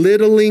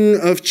belittling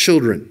of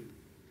children,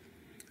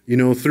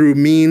 through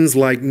means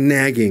like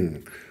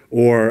nagging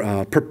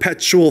or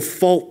perpetual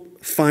fault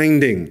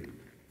finding,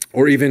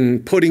 or even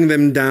putting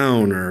them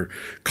down or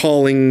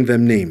calling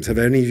them names. Have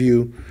any of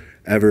you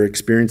ever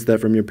experienced that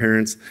from your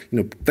parents?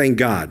 Thank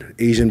God,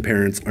 Asian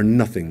parents are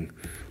nothing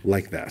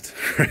like that,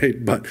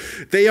 right? But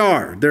they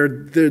are. They're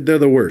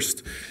the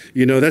worst.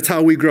 That's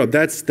how we grew up.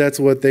 That's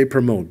what they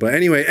promote. But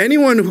anyway,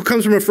 anyone who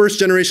comes from a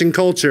first-generation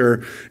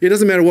culture, it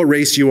doesn't matter what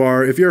race you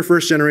are. If you're a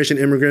first-generation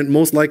immigrant,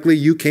 most likely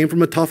you came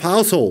from a tough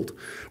household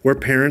where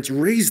parents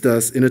raised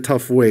us in a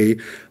tough way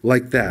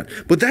like that.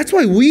 But that's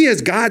why we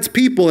as God's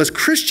people, as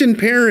Christian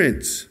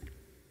parents,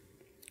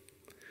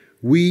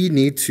 we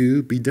need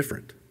to be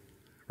different,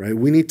 right?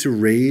 We need to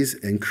raise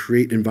and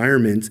create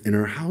environments in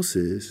our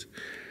houses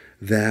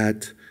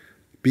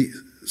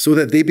so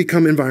that they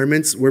become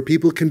environments where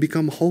people can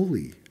become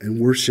holy and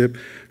worship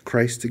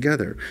Christ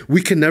together.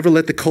 We can never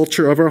let the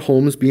culture of our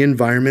homes be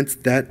environments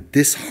that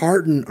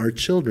dishearten our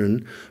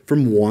children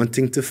from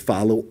wanting to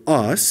follow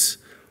us,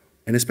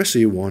 and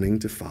especially wanting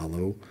to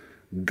follow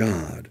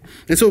God.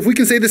 And so if we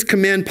can say this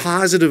command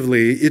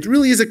positively, it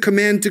really is a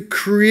command to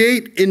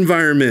create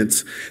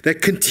environments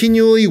that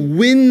continually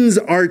wins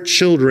our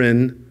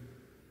children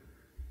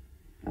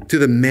to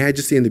the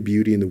majesty and the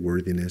beauty and the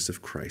worthiness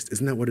of Christ.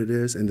 Isn't that what it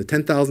is? And the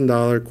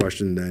 $10,000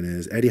 question then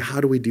is, Eddie, how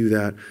do we do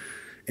that?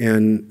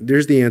 And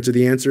there's the answer.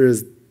 The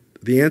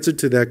answer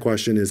to that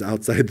question is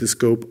outside the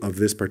scope of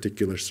this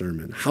particular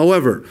sermon.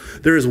 However,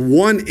 there is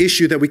one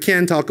issue that we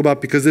can talk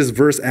about because this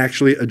verse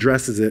actually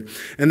addresses it.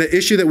 And the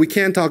issue that we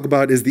can talk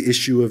about is the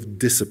issue of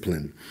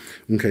discipline.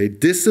 Okay,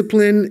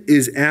 discipline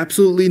is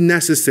absolutely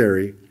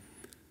necessary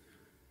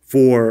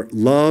for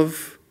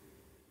love,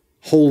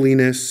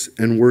 holiness,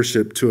 and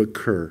worship to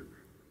occur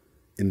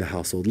in the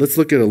household. Let's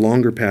look at a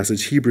longer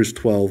passage, Hebrews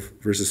 12,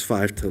 verses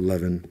 5 to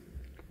 11.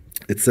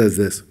 It says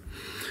this.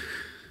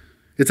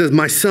 It says,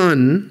 "My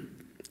son,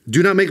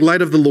 do not make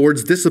light of the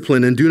Lord's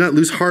discipline, and do not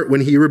lose heart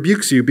when he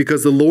rebukes you,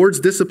 because the Lord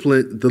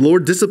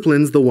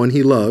disciplines the one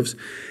he loves,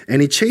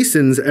 and he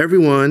chastens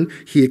everyone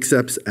he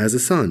accepts as a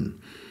son.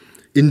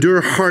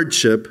 Endure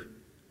hardship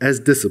as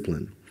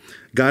discipline.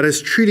 God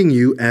is treating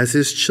you as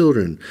his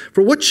children.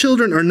 For what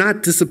children are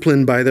not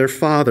disciplined by their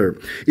father?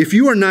 If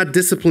you are not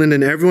disciplined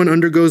and everyone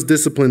undergoes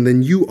discipline,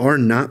 then you are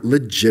not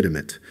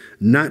legitimate,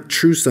 not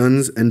true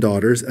sons and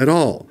daughters at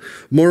all.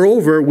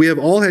 Moreover, we have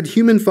all had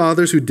human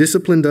fathers who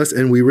disciplined us,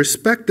 and we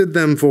respected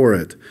them for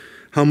it.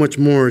 how much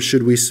more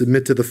should we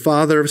submit to the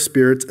Father of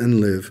spirits and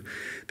live?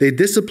 They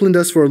disciplined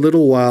us for a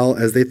little while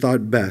as they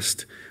thought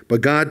best,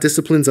 but God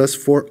disciplines us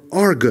for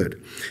our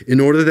good, in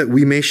order that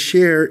we may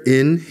share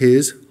in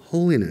his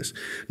holiness.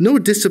 No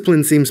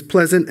discipline seems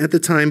pleasant at the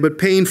time, but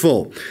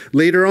painful.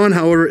 Later on,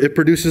 however, it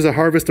produces a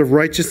harvest of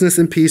righteousness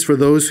and peace for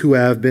those who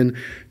have been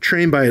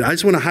trained by it. I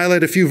just want to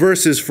highlight a few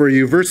verses for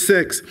you. Verse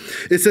 6,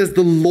 it says,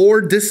 the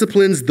Lord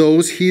disciplines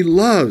those he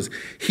loves.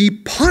 He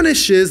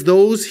punishes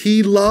those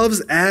he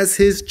loves as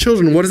his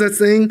children. What is that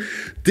saying?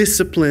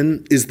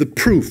 Discipline is the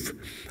proof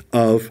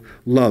of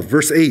love.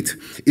 Verse 8,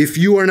 if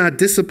you are not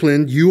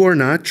disciplined, you are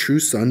not true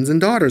sons and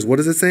daughters. What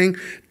is it saying?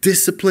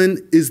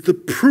 Discipline is the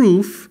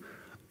proof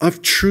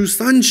of true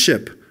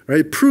sonship, right?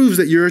 It proves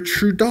that you're a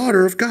true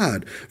daughter of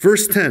God.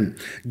 Verse 10,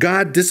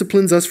 God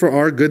disciplines us for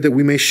our good that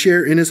we may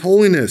share in his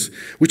holiness,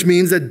 which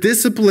means that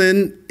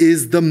discipline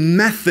is the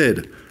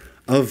method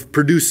of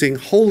producing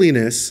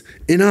holiness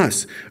in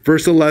us.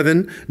 Verse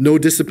 11, no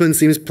discipline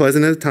seems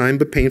pleasant at the time,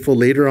 but painful.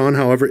 Later on,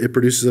 however, it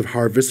produces a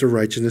harvest of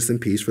righteousness and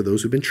peace for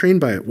those who've been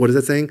trained by it. What is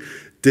that saying?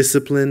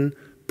 Discipline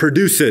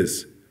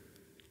produces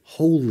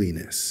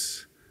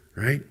holiness,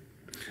 right?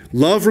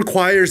 Love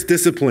requires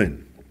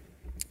discipline.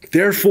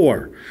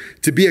 Therefore,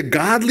 to be a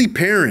godly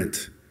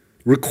parent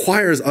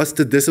requires us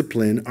to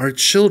discipline our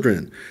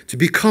children. To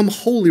become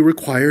holy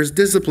requires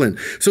discipline.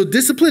 So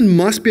discipline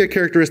must be a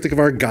characteristic of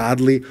our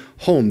godly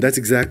home. That's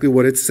exactly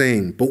what it's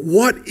saying. But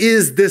what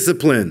is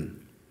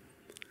discipline?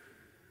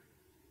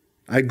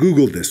 I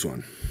Googled this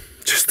one,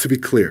 just to be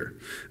clear.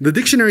 The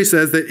dictionary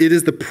says that it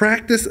is the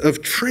practice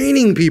of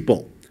training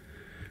people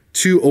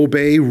to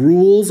obey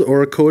rules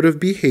or a code of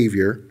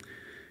behavior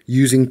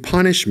using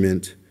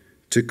punishment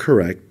to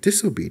correct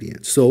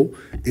disobedience. So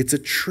it's a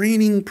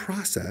training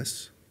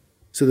process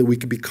so that we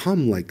can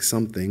become like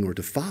something or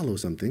to follow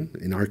something,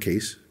 in our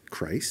case,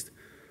 Christ,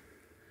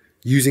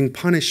 using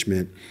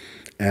punishment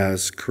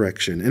as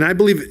correction. And I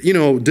believe,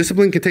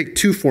 discipline can take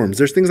two forms.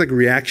 There's things like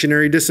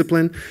reactionary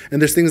discipline,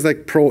 and there's things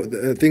like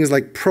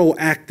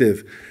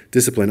proactive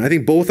discipline. I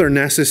think both are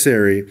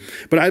necessary,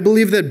 but I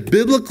believe that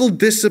biblical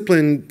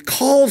discipline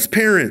calls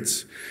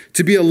parents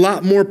to be a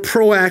lot more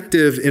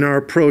proactive in our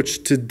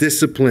approach to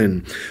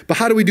discipline. But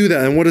how do we do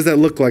that, and what does that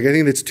look like? I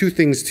think that's two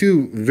things,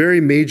 two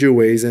very major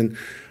ways, and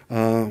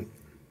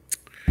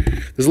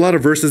there's a lot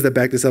of verses that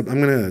back this up.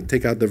 I'm going to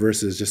take out the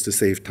verses just to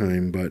save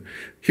time, but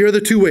here are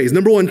the two ways.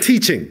 Number one,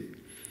 teaching.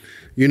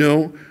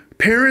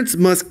 Parents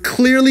must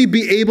clearly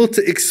be able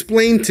to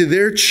explain to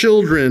their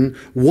children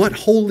what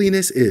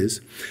holiness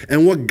is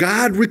and what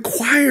God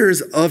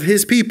requires of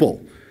his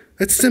people.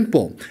 That's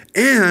simple.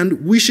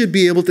 And we should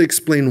be able to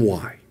explain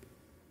why.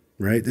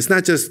 Right? It's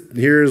not just,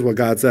 here's what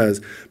God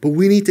says, but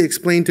we need to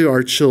explain to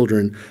our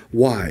children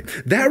why.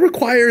 That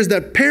requires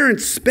that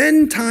parents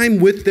spend time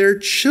with their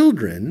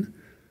children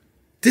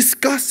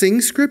discussing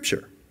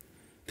Scripture.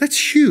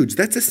 That's huge.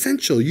 That's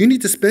essential. You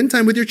need to spend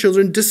time with your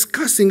children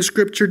discussing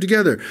Scripture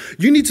together.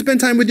 You need to spend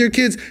time with your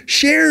kids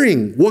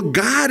sharing what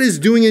God is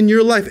doing in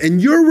your life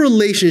and your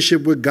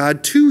relationship with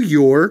God to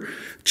your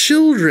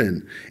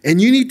children.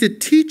 And you need to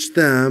teach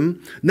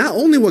them not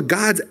only what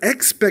God's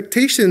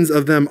expectations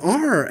of them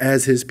are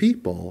as his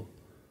people,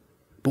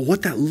 but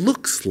what that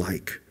looks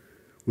like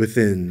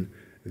within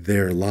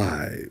their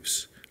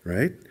lives,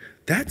 right?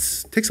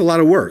 That takes a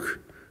lot of work,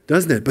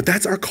 doesn't it? But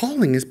that's our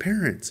calling as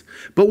parents.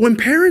 But when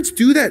parents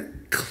do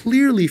that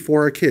clearly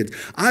for our kids,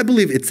 I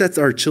believe it sets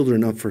our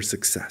children up for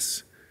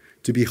success,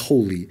 to be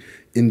holy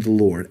in the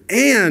Lord.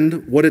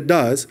 And what it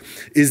does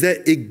is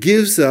that it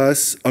gives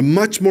us a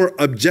much more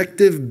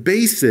objective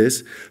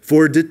basis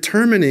for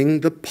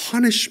determining the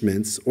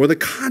punishments or the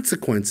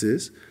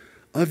consequences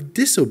of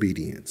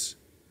disobedience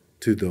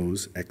to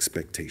those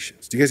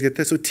expectations. Do you guys get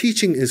that? So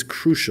teaching is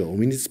crucial.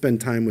 We need to spend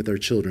time with our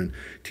children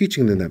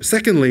teaching them that.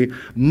 Secondly,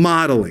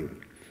 modeling,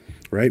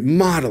 right?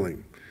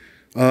 Modeling.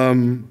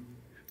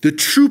 The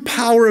true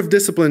power of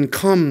discipline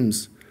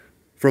comes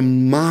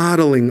from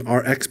modeling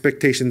our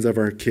expectations of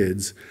our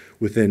kids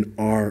within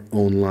our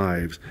own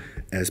lives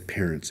as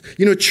parents.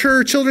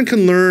 Children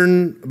can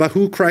learn about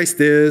who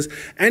Christ is.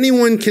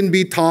 Anyone can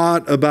be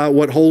taught about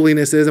what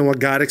holiness is and what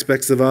God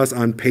expects of us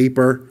on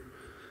paper,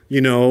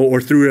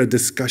 or through a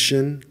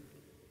discussion.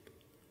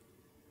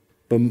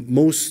 But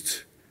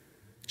most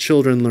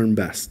children learn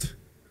best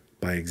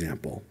by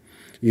example.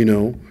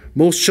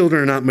 Most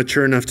children are not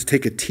mature enough to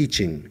take a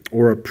teaching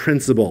or a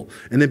principle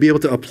and then be able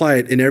to apply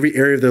it in every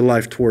area of their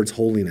life towards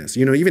holiness.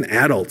 Even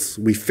adults,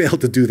 we fail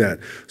to do that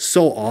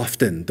so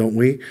often, don't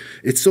we?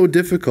 It's so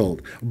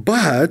difficult.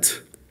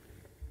 But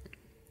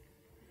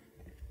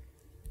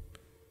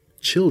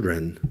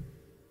children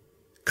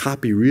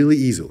copy really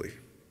easily.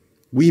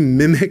 We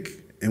mimic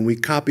and we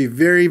copy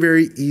very,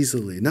 very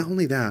easily. Not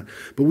only that,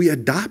 but we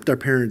adopt our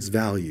parents'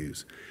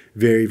 values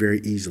very, very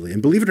easily.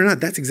 And believe it or not,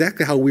 that's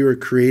exactly how we were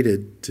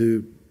created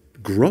to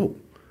grow,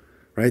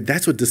 right?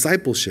 That's what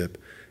discipleship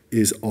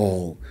is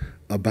all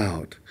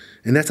about.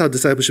 And that's how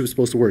discipleship is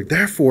supposed to work.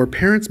 Therefore,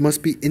 parents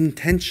must be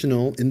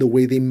intentional in the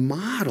way they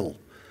model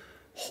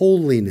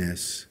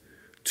holiness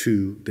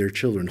to their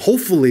children.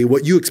 Hopefully,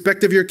 what you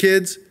expect of your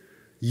kids,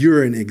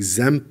 you're an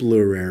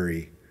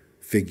exemplary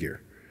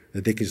figure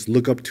that they can just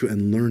look up to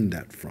and learn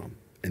that from,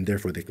 and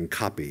therefore they can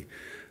copy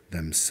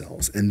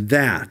themselves. And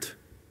that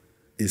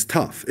is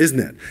tough, isn't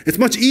it? It's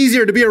much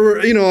easier to be a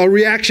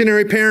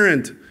reactionary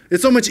parent.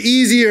 It's so much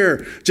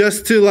easier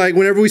just to, like,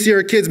 whenever we see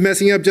our kids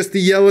messing up, just to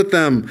yell at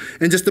them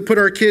and just to put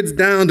our kids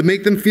down, to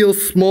make them feel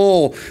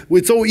small.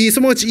 It's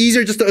so much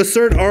easier just to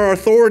assert our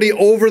authority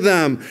over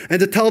them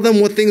and to tell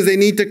them what things they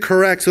need to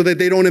correct so that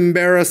they don't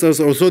embarrass us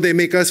or so they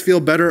make us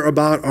feel better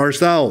about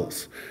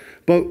ourselves.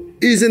 But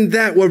isn't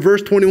that what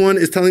verse 21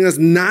 is telling us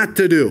not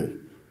to do?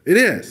 It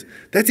is.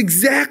 That's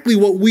exactly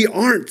what we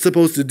aren't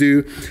supposed to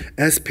do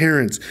as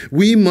parents.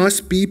 We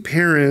must be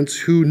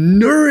parents who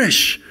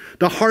nourish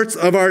the hearts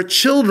of our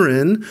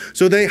children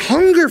so they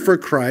hunger for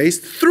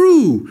Christ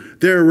through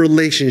their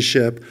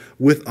relationship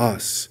with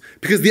us.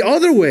 Because the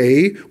other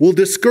way will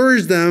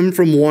discourage them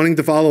from wanting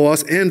to follow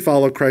us and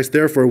follow Christ.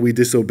 Therefore, we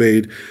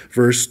disobeyed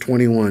verse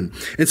 21.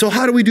 And so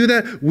how do we do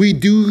that? We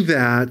do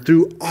that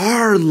through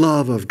our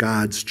love of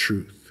God's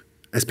truth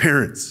as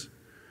parents.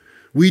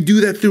 We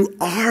do that through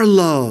our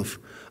love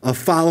of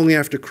following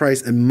after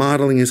Christ and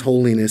modeling his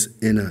holiness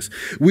in us.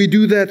 We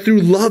do that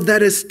through love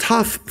that is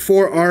tough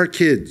for our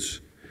kids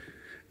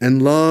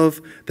and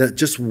love that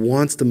just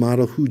wants to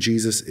model who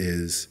Jesus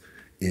is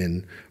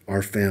in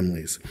our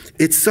families.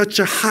 It's such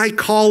a high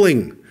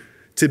calling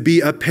to be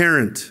a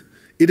parent.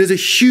 It is a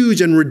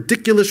huge and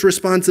ridiculous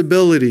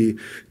responsibility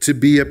to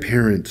be a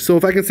parent. So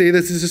if I can say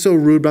this is so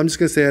rude, but I'm just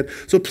going to say it.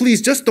 So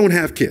please just don't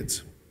have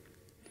kids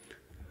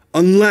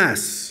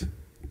unless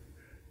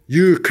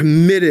you're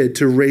committed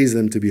to raise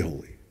them to be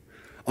holy.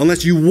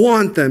 Unless you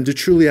want them to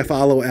truly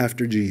follow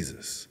after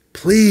Jesus.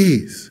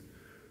 Please,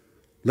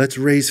 let's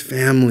raise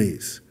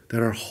families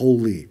that are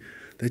holy,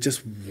 that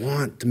just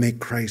want to make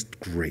Christ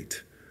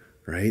great,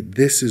 right?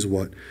 This is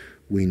what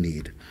we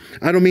need.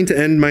 I don't mean to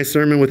end my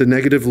sermon with a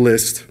negative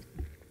list,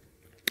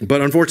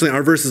 but unfortunately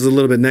our verse is a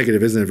little bit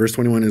negative, isn't it? Verse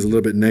 21 is a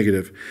little bit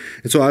negative.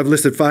 And so I've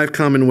listed 5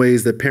 common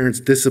ways that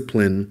parents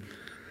discipline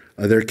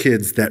their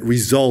kids that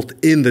result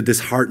in the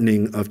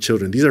disheartening of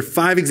children. These are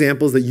 5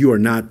 examples that you are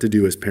not to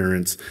do as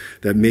parents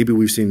that maybe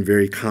we've seen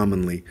very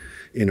commonly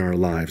in our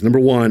lives. Number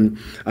 1,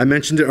 I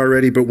mentioned it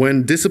already, but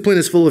when discipline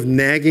is full of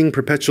nagging,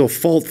 perpetual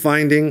fault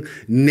finding,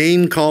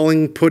 name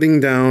calling,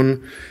 putting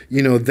down,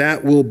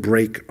 that will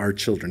break our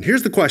children.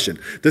 Here's the question.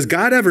 Does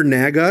God ever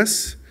nag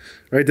us?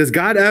 Right? Does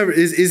God ever,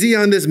 is he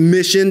on this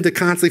mission to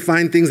constantly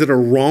find things that are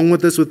wrong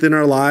with us within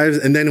our lives?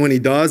 And then when he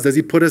does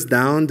he put us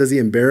down? Does he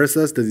embarrass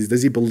us?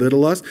 Does he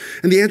belittle us?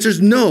 And the answer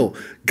is no.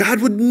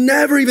 God would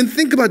never even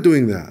think about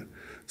doing that.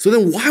 So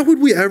then why would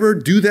we ever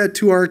do that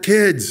to our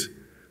kids?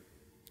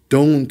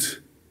 Don't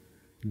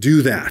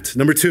do that.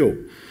 Number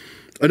 2,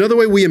 another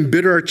way we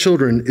embitter our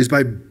children is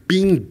by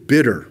being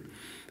bitter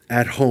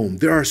at home.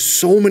 There are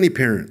so many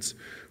parents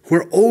who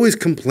are always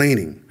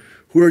complaining,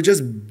 who are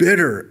just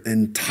bitter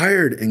and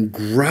tired and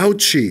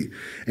grouchy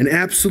and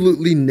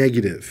absolutely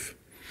negative.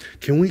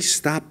 Can we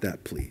stop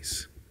that,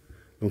 please?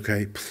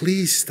 Okay,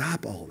 please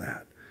stop all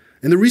that.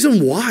 And the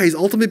reason why is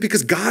ultimately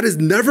because God is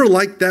never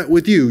like that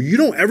with you. You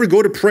don't ever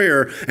go to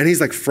prayer and he's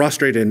like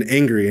frustrated and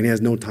angry and he has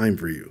no time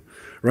for you,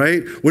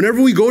 right?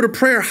 Whenever we go to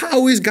prayer,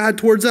 how is God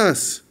towards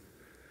us?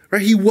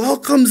 Right? He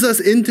welcomes us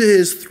into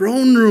his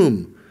throne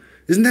room.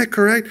 Isn't that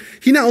correct?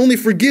 He not only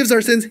forgives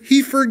our sins,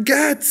 he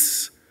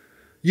forgets.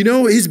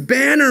 His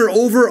banner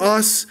over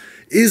us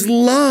is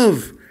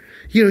love.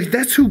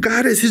 That's who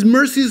God is. His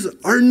mercies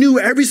are new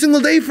every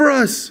single day for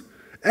us,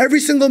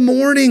 every single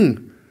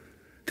morning.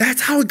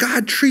 That's how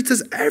God treats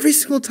us every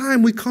single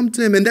time we come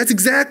to him. And that's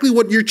exactly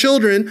what your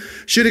children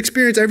should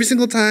experience every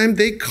single time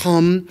they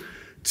come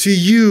to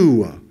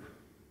you.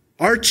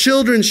 Our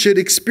children should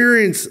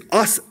experience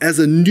us as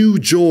a new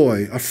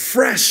joy, a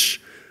fresh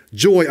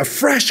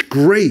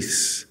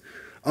grace.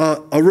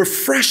 A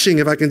refreshing,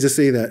 if I can just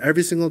say that,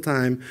 every single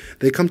time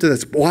they come to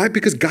this. Why?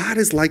 Because God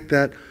is like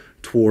that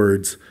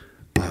towards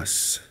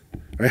us.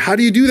 Right? How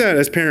do you do that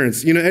as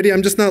parents? Eddie,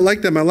 I'm just not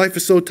like that. My life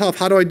is so tough.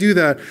 How do I do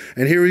that?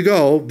 And here we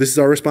go. This is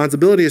our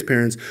responsibility as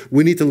parents.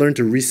 We need to learn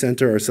to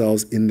recenter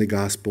ourselves in the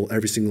gospel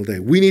every single day.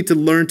 We need to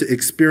learn to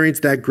experience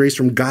that grace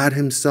from God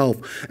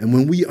himself. And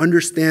when we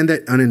understand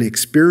that on an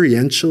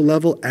experiential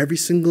level every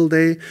single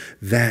day,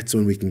 that's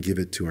when we can give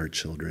it to our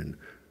children.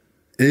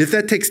 And if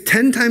that takes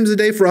 10 times a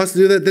day for us to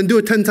do that, then do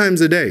it 10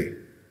 times a day.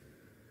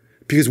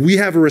 Because we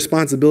have a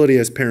responsibility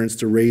as parents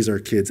to raise our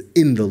kids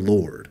in the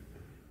Lord.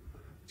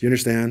 Do you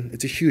understand?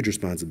 It's a huge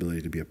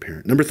responsibility to be a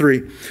parent. Number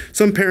 3,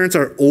 some parents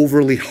are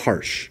overly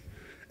harsh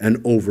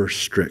and over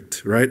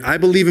strict, right? I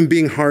believe in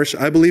being harsh.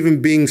 I believe in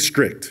being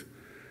strict.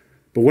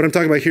 But what I'm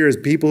talking about here is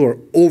people who are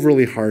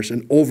overly harsh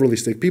and overly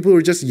strict. People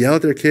who just yell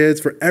at their kids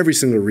for every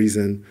single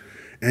reason.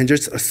 And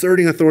just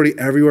asserting authority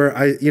everywhere.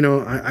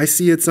 I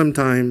see it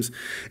sometimes.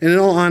 And in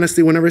all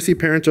honesty, whenever I see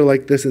parents are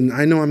like this, and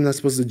I know I'm not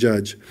supposed to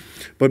judge,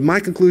 but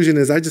my conclusion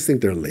is I just think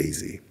they're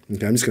lazy.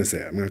 Okay, I'm just going to say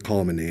it. I'm going to call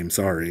them a name.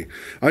 Sorry.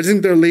 I just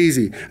think they're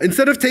lazy.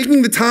 Instead of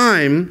taking the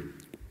time,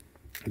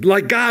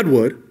 like God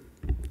would,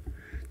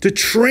 to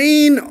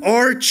train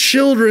our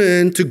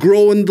children to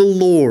grow in the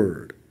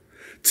Lord,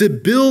 to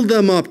build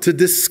them up, to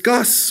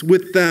discuss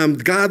with them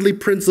godly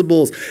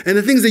principles and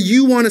the things that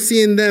you want to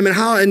see in them,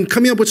 and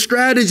coming up with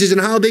strategies and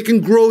how they can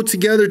grow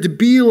together to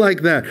be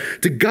like that,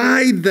 to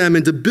guide them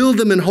and to build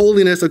them in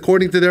holiness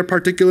according to their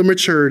particular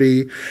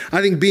maturity.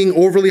 I think being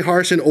overly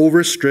harsh and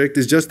over strict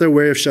is just their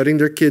way of shutting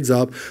their kids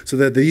up so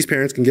that these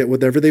parents can get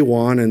whatever they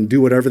want and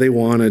do whatever they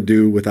want to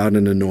do without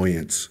an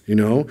annoyance,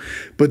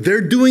 But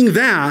they're doing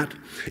that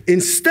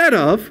instead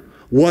of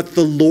what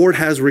the Lord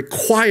has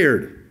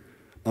required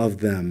of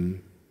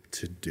them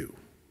to do,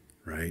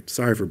 right?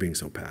 Sorry for being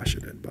so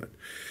passionate, but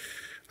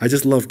I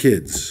just love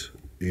kids,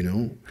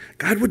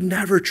 God would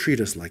never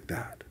treat us like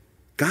that.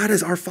 God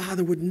as our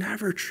Father would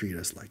never treat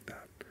us like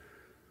that.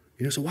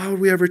 So why would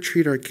we ever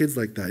treat our kids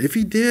like that? If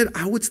he did,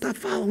 I would stop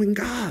following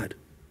God.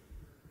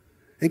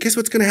 And guess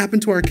what's going to happen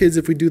to our kids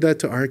if we do that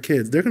to our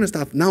kids? They're going to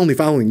stop not only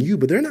following you,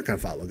 but they're not going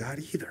to follow God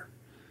either,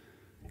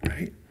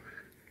 right?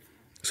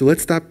 So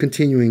let's stop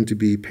continuing to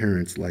be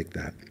parents like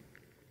that.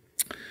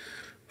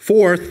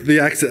 Fourth,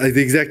 the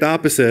exact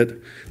opposite,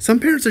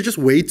 some parents are just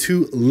way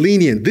too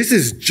lenient. This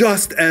is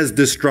just as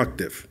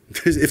destructive,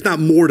 if not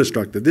more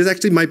destructive. This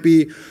actually might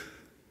be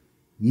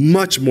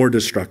much more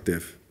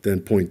destructive than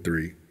point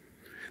 3.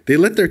 They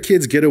let their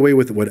kids get away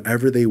with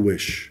whatever they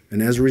wish.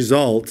 And as a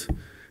result,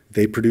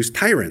 they produce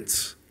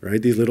tyrants,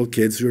 right? These little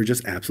kids who are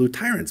just absolute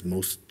tyrants.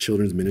 Most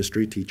children's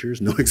ministry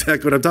teachers know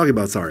exactly what I'm talking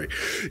about, sorry.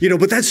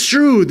 But that's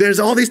true. There's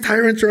all these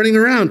tyrants running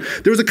around.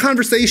 There was a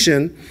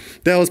conversation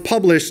that was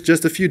published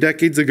just a few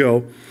decades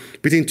ago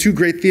between two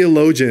great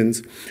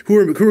theologians who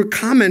were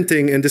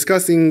commenting and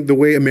discussing the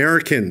way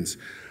Americans,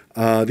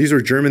 these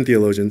were German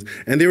theologians,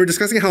 and they were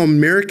discussing how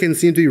Americans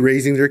seem to be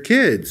raising their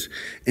kids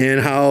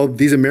and how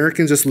these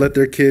Americans just let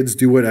their kids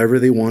do whatever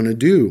they want to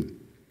do.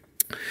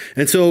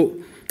 And so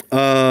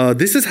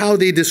this is how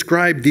they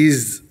describe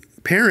these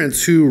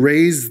parents who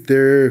raise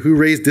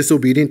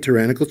disobedient,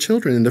 tyrannical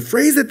children. And the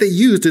phrase that they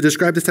used to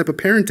describe this type of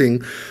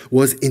parenting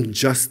was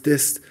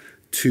injustice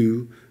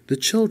to the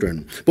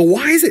children. But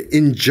why is it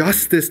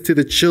injustice to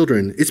the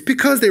children? It's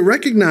because they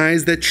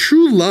recognize that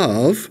true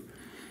love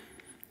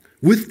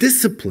with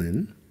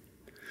discipline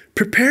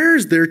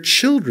prepares their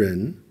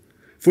children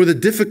for the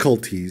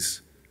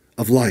difficulties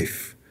of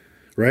life,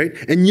 right?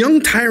 And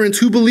young tyrants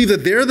who believe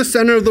that they're the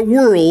center of the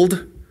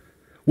world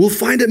will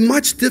find it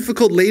much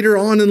difficult later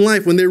on in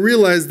life when they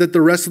realize that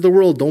the rest of the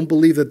world don't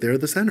believe that they're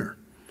the center.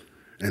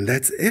 And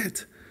that's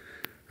it,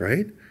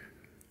 right?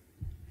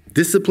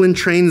 Discipline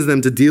trains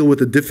them to deal with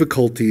the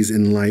difficulties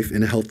in life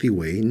in a healthy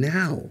way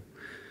now.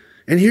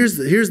 And here's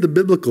the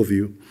biblical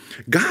view.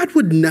 God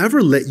would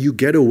never let you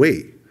get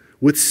away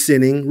with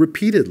sinning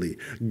repeatedly.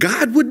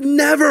 God would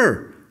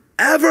never,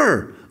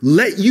 ever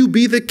let you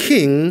be the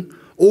king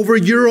over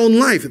your own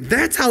life.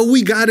 That's how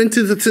we got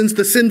into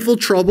the sinful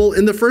trouble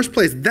in the first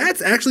place.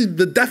 That's actually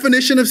the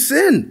definition of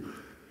sin,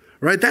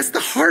 right? That's the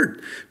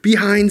heart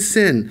behind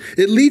sin.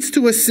 It leads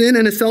to a sin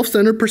and a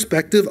self-centered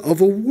perspective of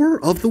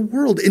the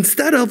world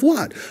instead of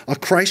what? A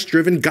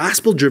Christ-driven,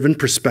 gospel-driven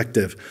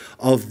perspective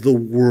of the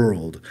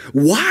world.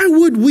 Why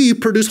would we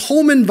produce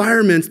home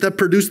environments that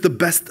produce the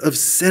best of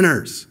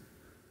sinners?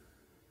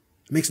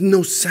 It makes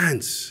no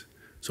sense.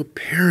 So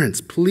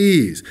parents,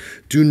 please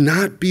do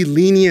not be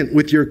lenient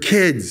with your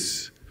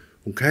kids,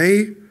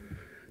 okay?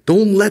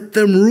 Don't let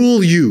them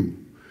rule you.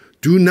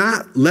 Do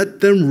not let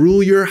them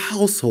rule your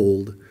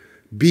household.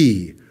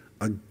 Be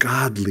a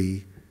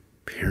godly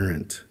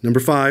parent. Number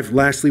 5,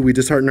 lastly, we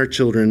dishearten our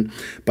children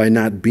by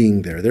not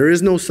being there. There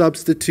is no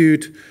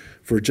substitute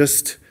for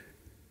just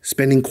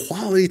spending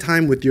quality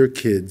time with your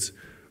kids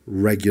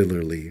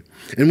regularly.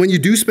 And when you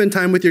do spend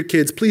time with your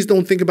kids, please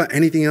don't think about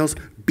anything else.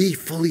 Be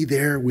fully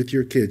there with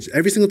your kids.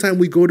 Every single time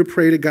we go to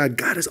pray to God,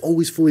 God is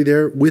always fully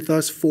there with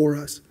us, for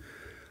us.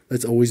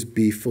 Let's always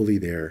be fully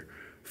there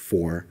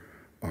for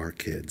our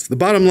kids. The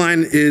bottom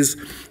line is,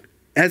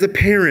 as a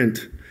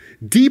parent,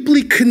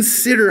 deeply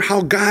consider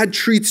how God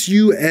treats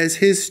you as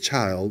his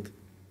child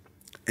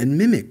and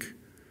mimic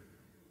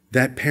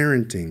that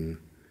parenting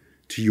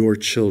to your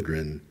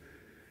children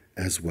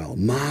as well.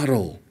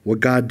 Model what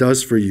God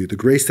does for you, the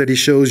grace that he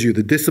shows you,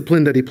 the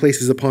discipline that he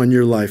places upon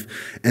your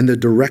life, and the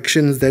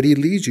directions that he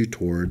leads you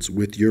towards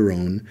with your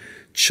own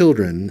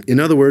children. In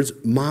other words,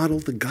 model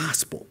the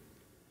gospel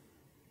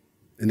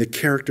and the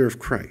character of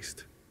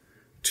Christ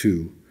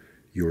to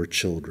your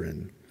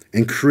children.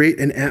 And create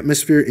an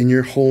atmosphere in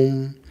your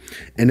home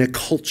and a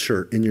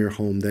culture in your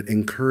home that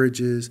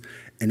encourages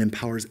and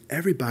empowers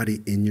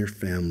everybody in your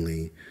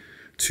family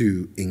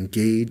to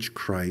engage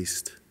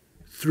Christ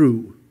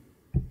through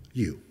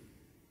you.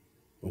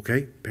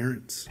 Okay,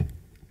 parents?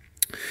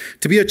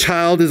 To be a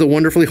child is a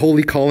wonderfully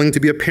holy calling.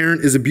 To be a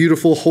parent is a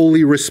beautiful,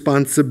 holy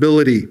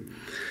responsibility.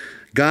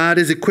 God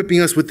is equipping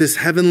us with this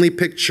heavenly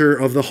picture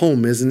of the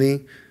home, isn't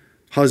he?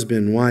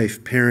 Husband,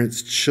 wife,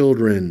 parents,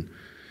 children.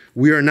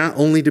 We are not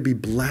only to be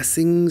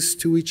blessings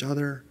to each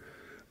other,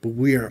 but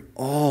we are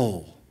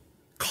all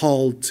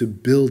called to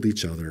build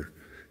each other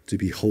to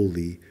be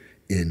holy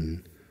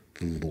in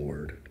the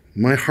Lord.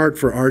 My heart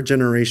for our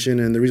generation,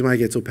 and the reason why I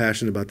get so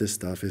passionate about this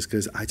stuff is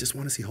because I just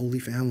want to see holy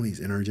families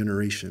in our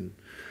generation.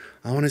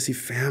 I want to see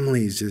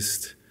families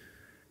just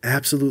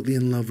absolutely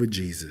in love with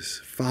Jesus.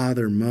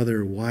 Father,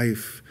 mother,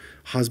 wife,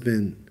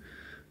 husband,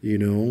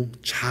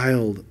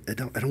 child. I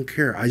don't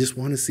care. I just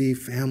want to see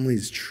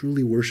families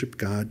truly worship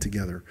God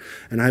together.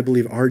 And I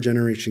believe our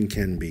generation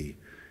can be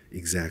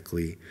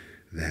exactly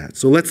that.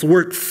 So let's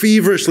work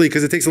feverishly,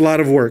 because it takes a lot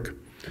of work.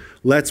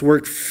 Let's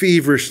work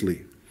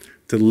feverishly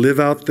to live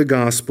out the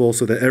gospel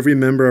so that every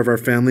member of our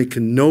family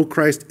can know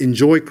Christ,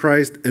 enjoy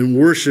Christ, and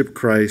worship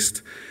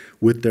Christ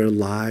with their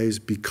lives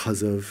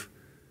because of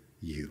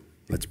you.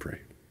 Let's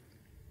pray.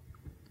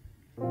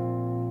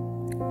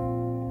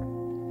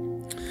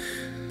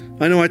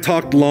 I know I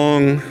talked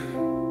long,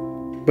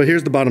 but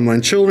here's the bottom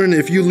line. Children,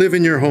 if you live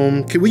in your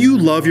home, will you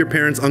love your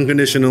parents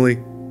unconditionally?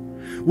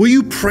 Will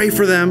you pray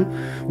for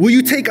them? Will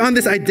you take on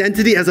this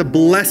identity as a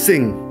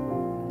blessing?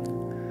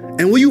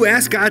 And will you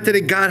ask God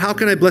today, God, how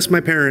can I bless my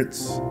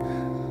parents?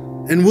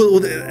 And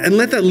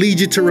let that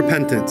lead you to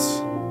repentance.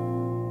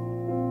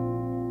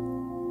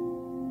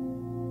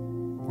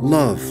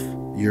 Love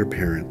your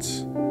parents.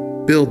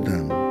 Build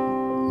them.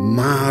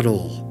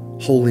 Model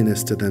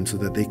holiness to them so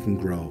that they can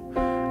grow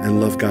and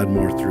love God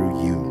more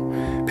through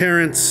you.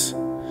 Parents,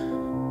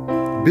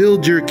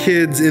 build your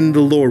kids in the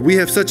Lord. We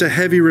have such a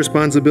heavy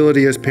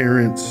responsibility as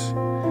parents.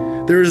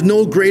 There is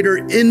no greater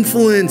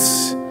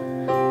influence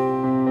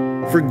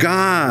for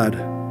God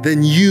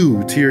than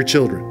you to your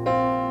children.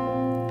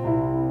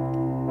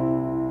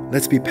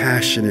 Let's be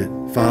passionate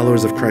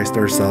followers of Christ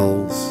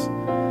ourselves.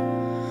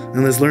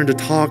 And let's learn to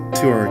talk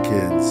to our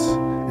kids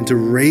and to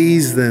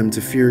raise them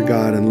to fear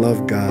God and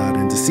love God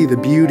and to see the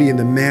beauty and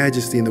the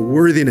majesty and the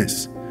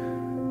worthiness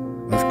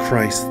of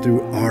Christ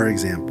through our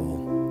example.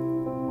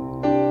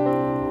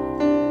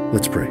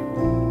 Let's pray.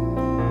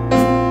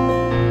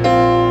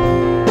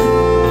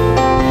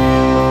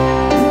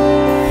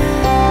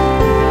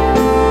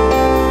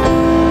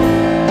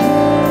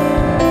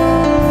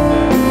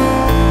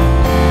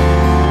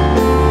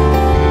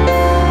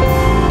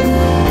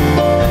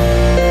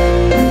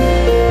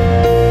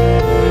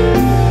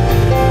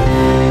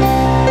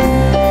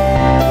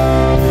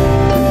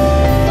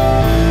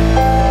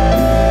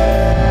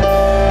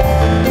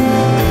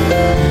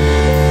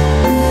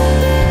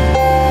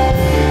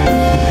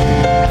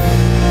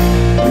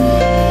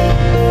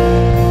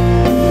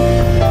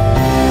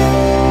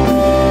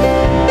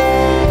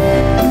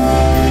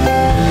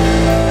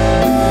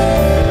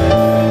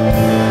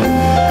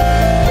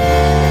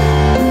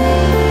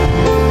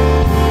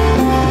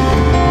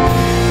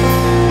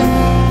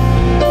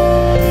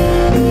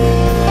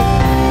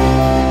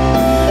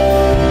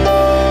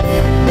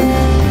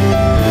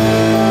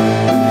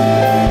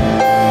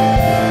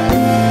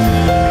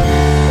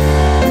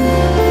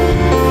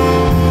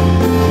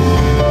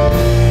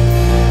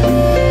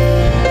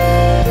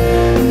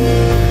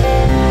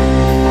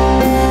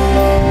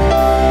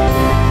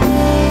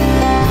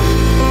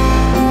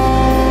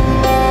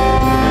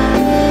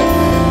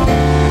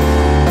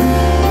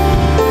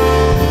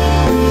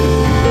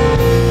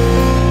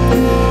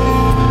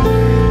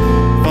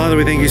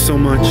 We thank you so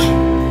much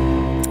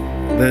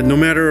that no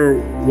matter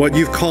what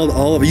you've called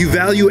all of it, you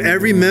value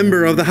every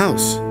member of the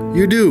house.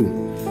 You do.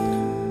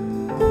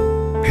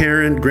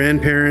 Parent,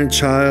 grandparent,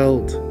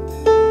 child.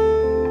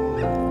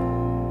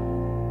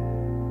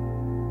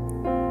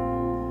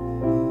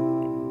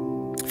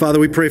 Father,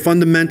 we pray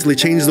fundamentally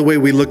change the way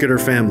we look at our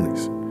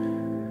families.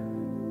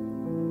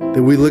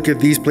 That we look at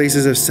these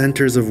places as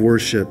centers of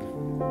worship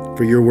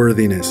for your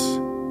worthiness.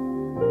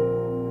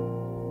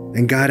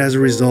 And God, as a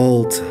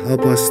result,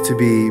 help us to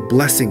be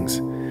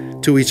blessings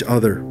to each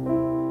other.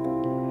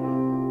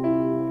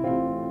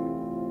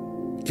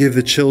 Give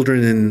the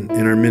children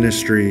in our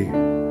ministry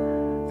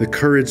the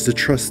courage to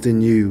trust in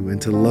you and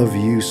to love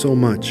you so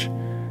much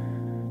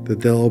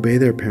that they'll obey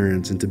their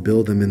parents and to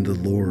build them in the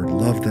Lord.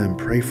 Love them,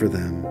 pray for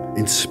them,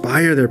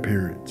 inspire their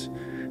parents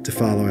to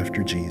follow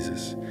after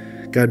Jesus.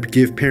 God,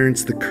 give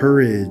parents the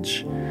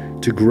courage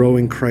to grow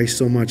in Christ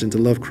so much and to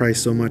love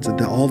Christ so much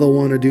that all they'll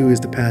want to do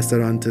is to pass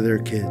that on to their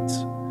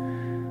kids.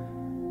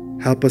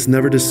 Help us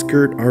never to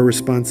skirt our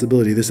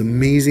responsibility, this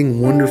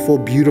amazing, wonderful,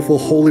 beautiful,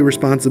 holy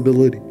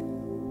responsibility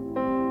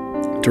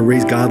to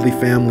raise godly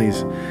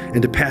families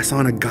and to pass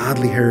on a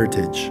godly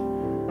heritage.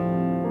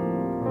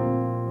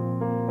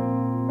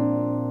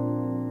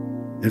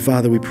 And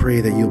Father, we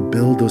pray that you'll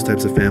build those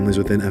types of families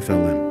within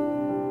FLM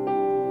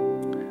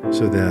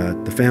so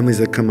that the families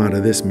that come out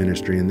of this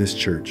ministry and this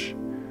church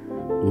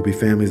will be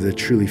families that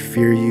truly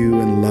fear you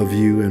and love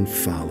you and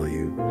follow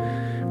you.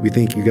 We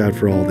thank you, God,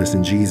 for all this.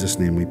 In Jesus'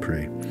 name we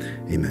pray.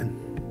 Amen.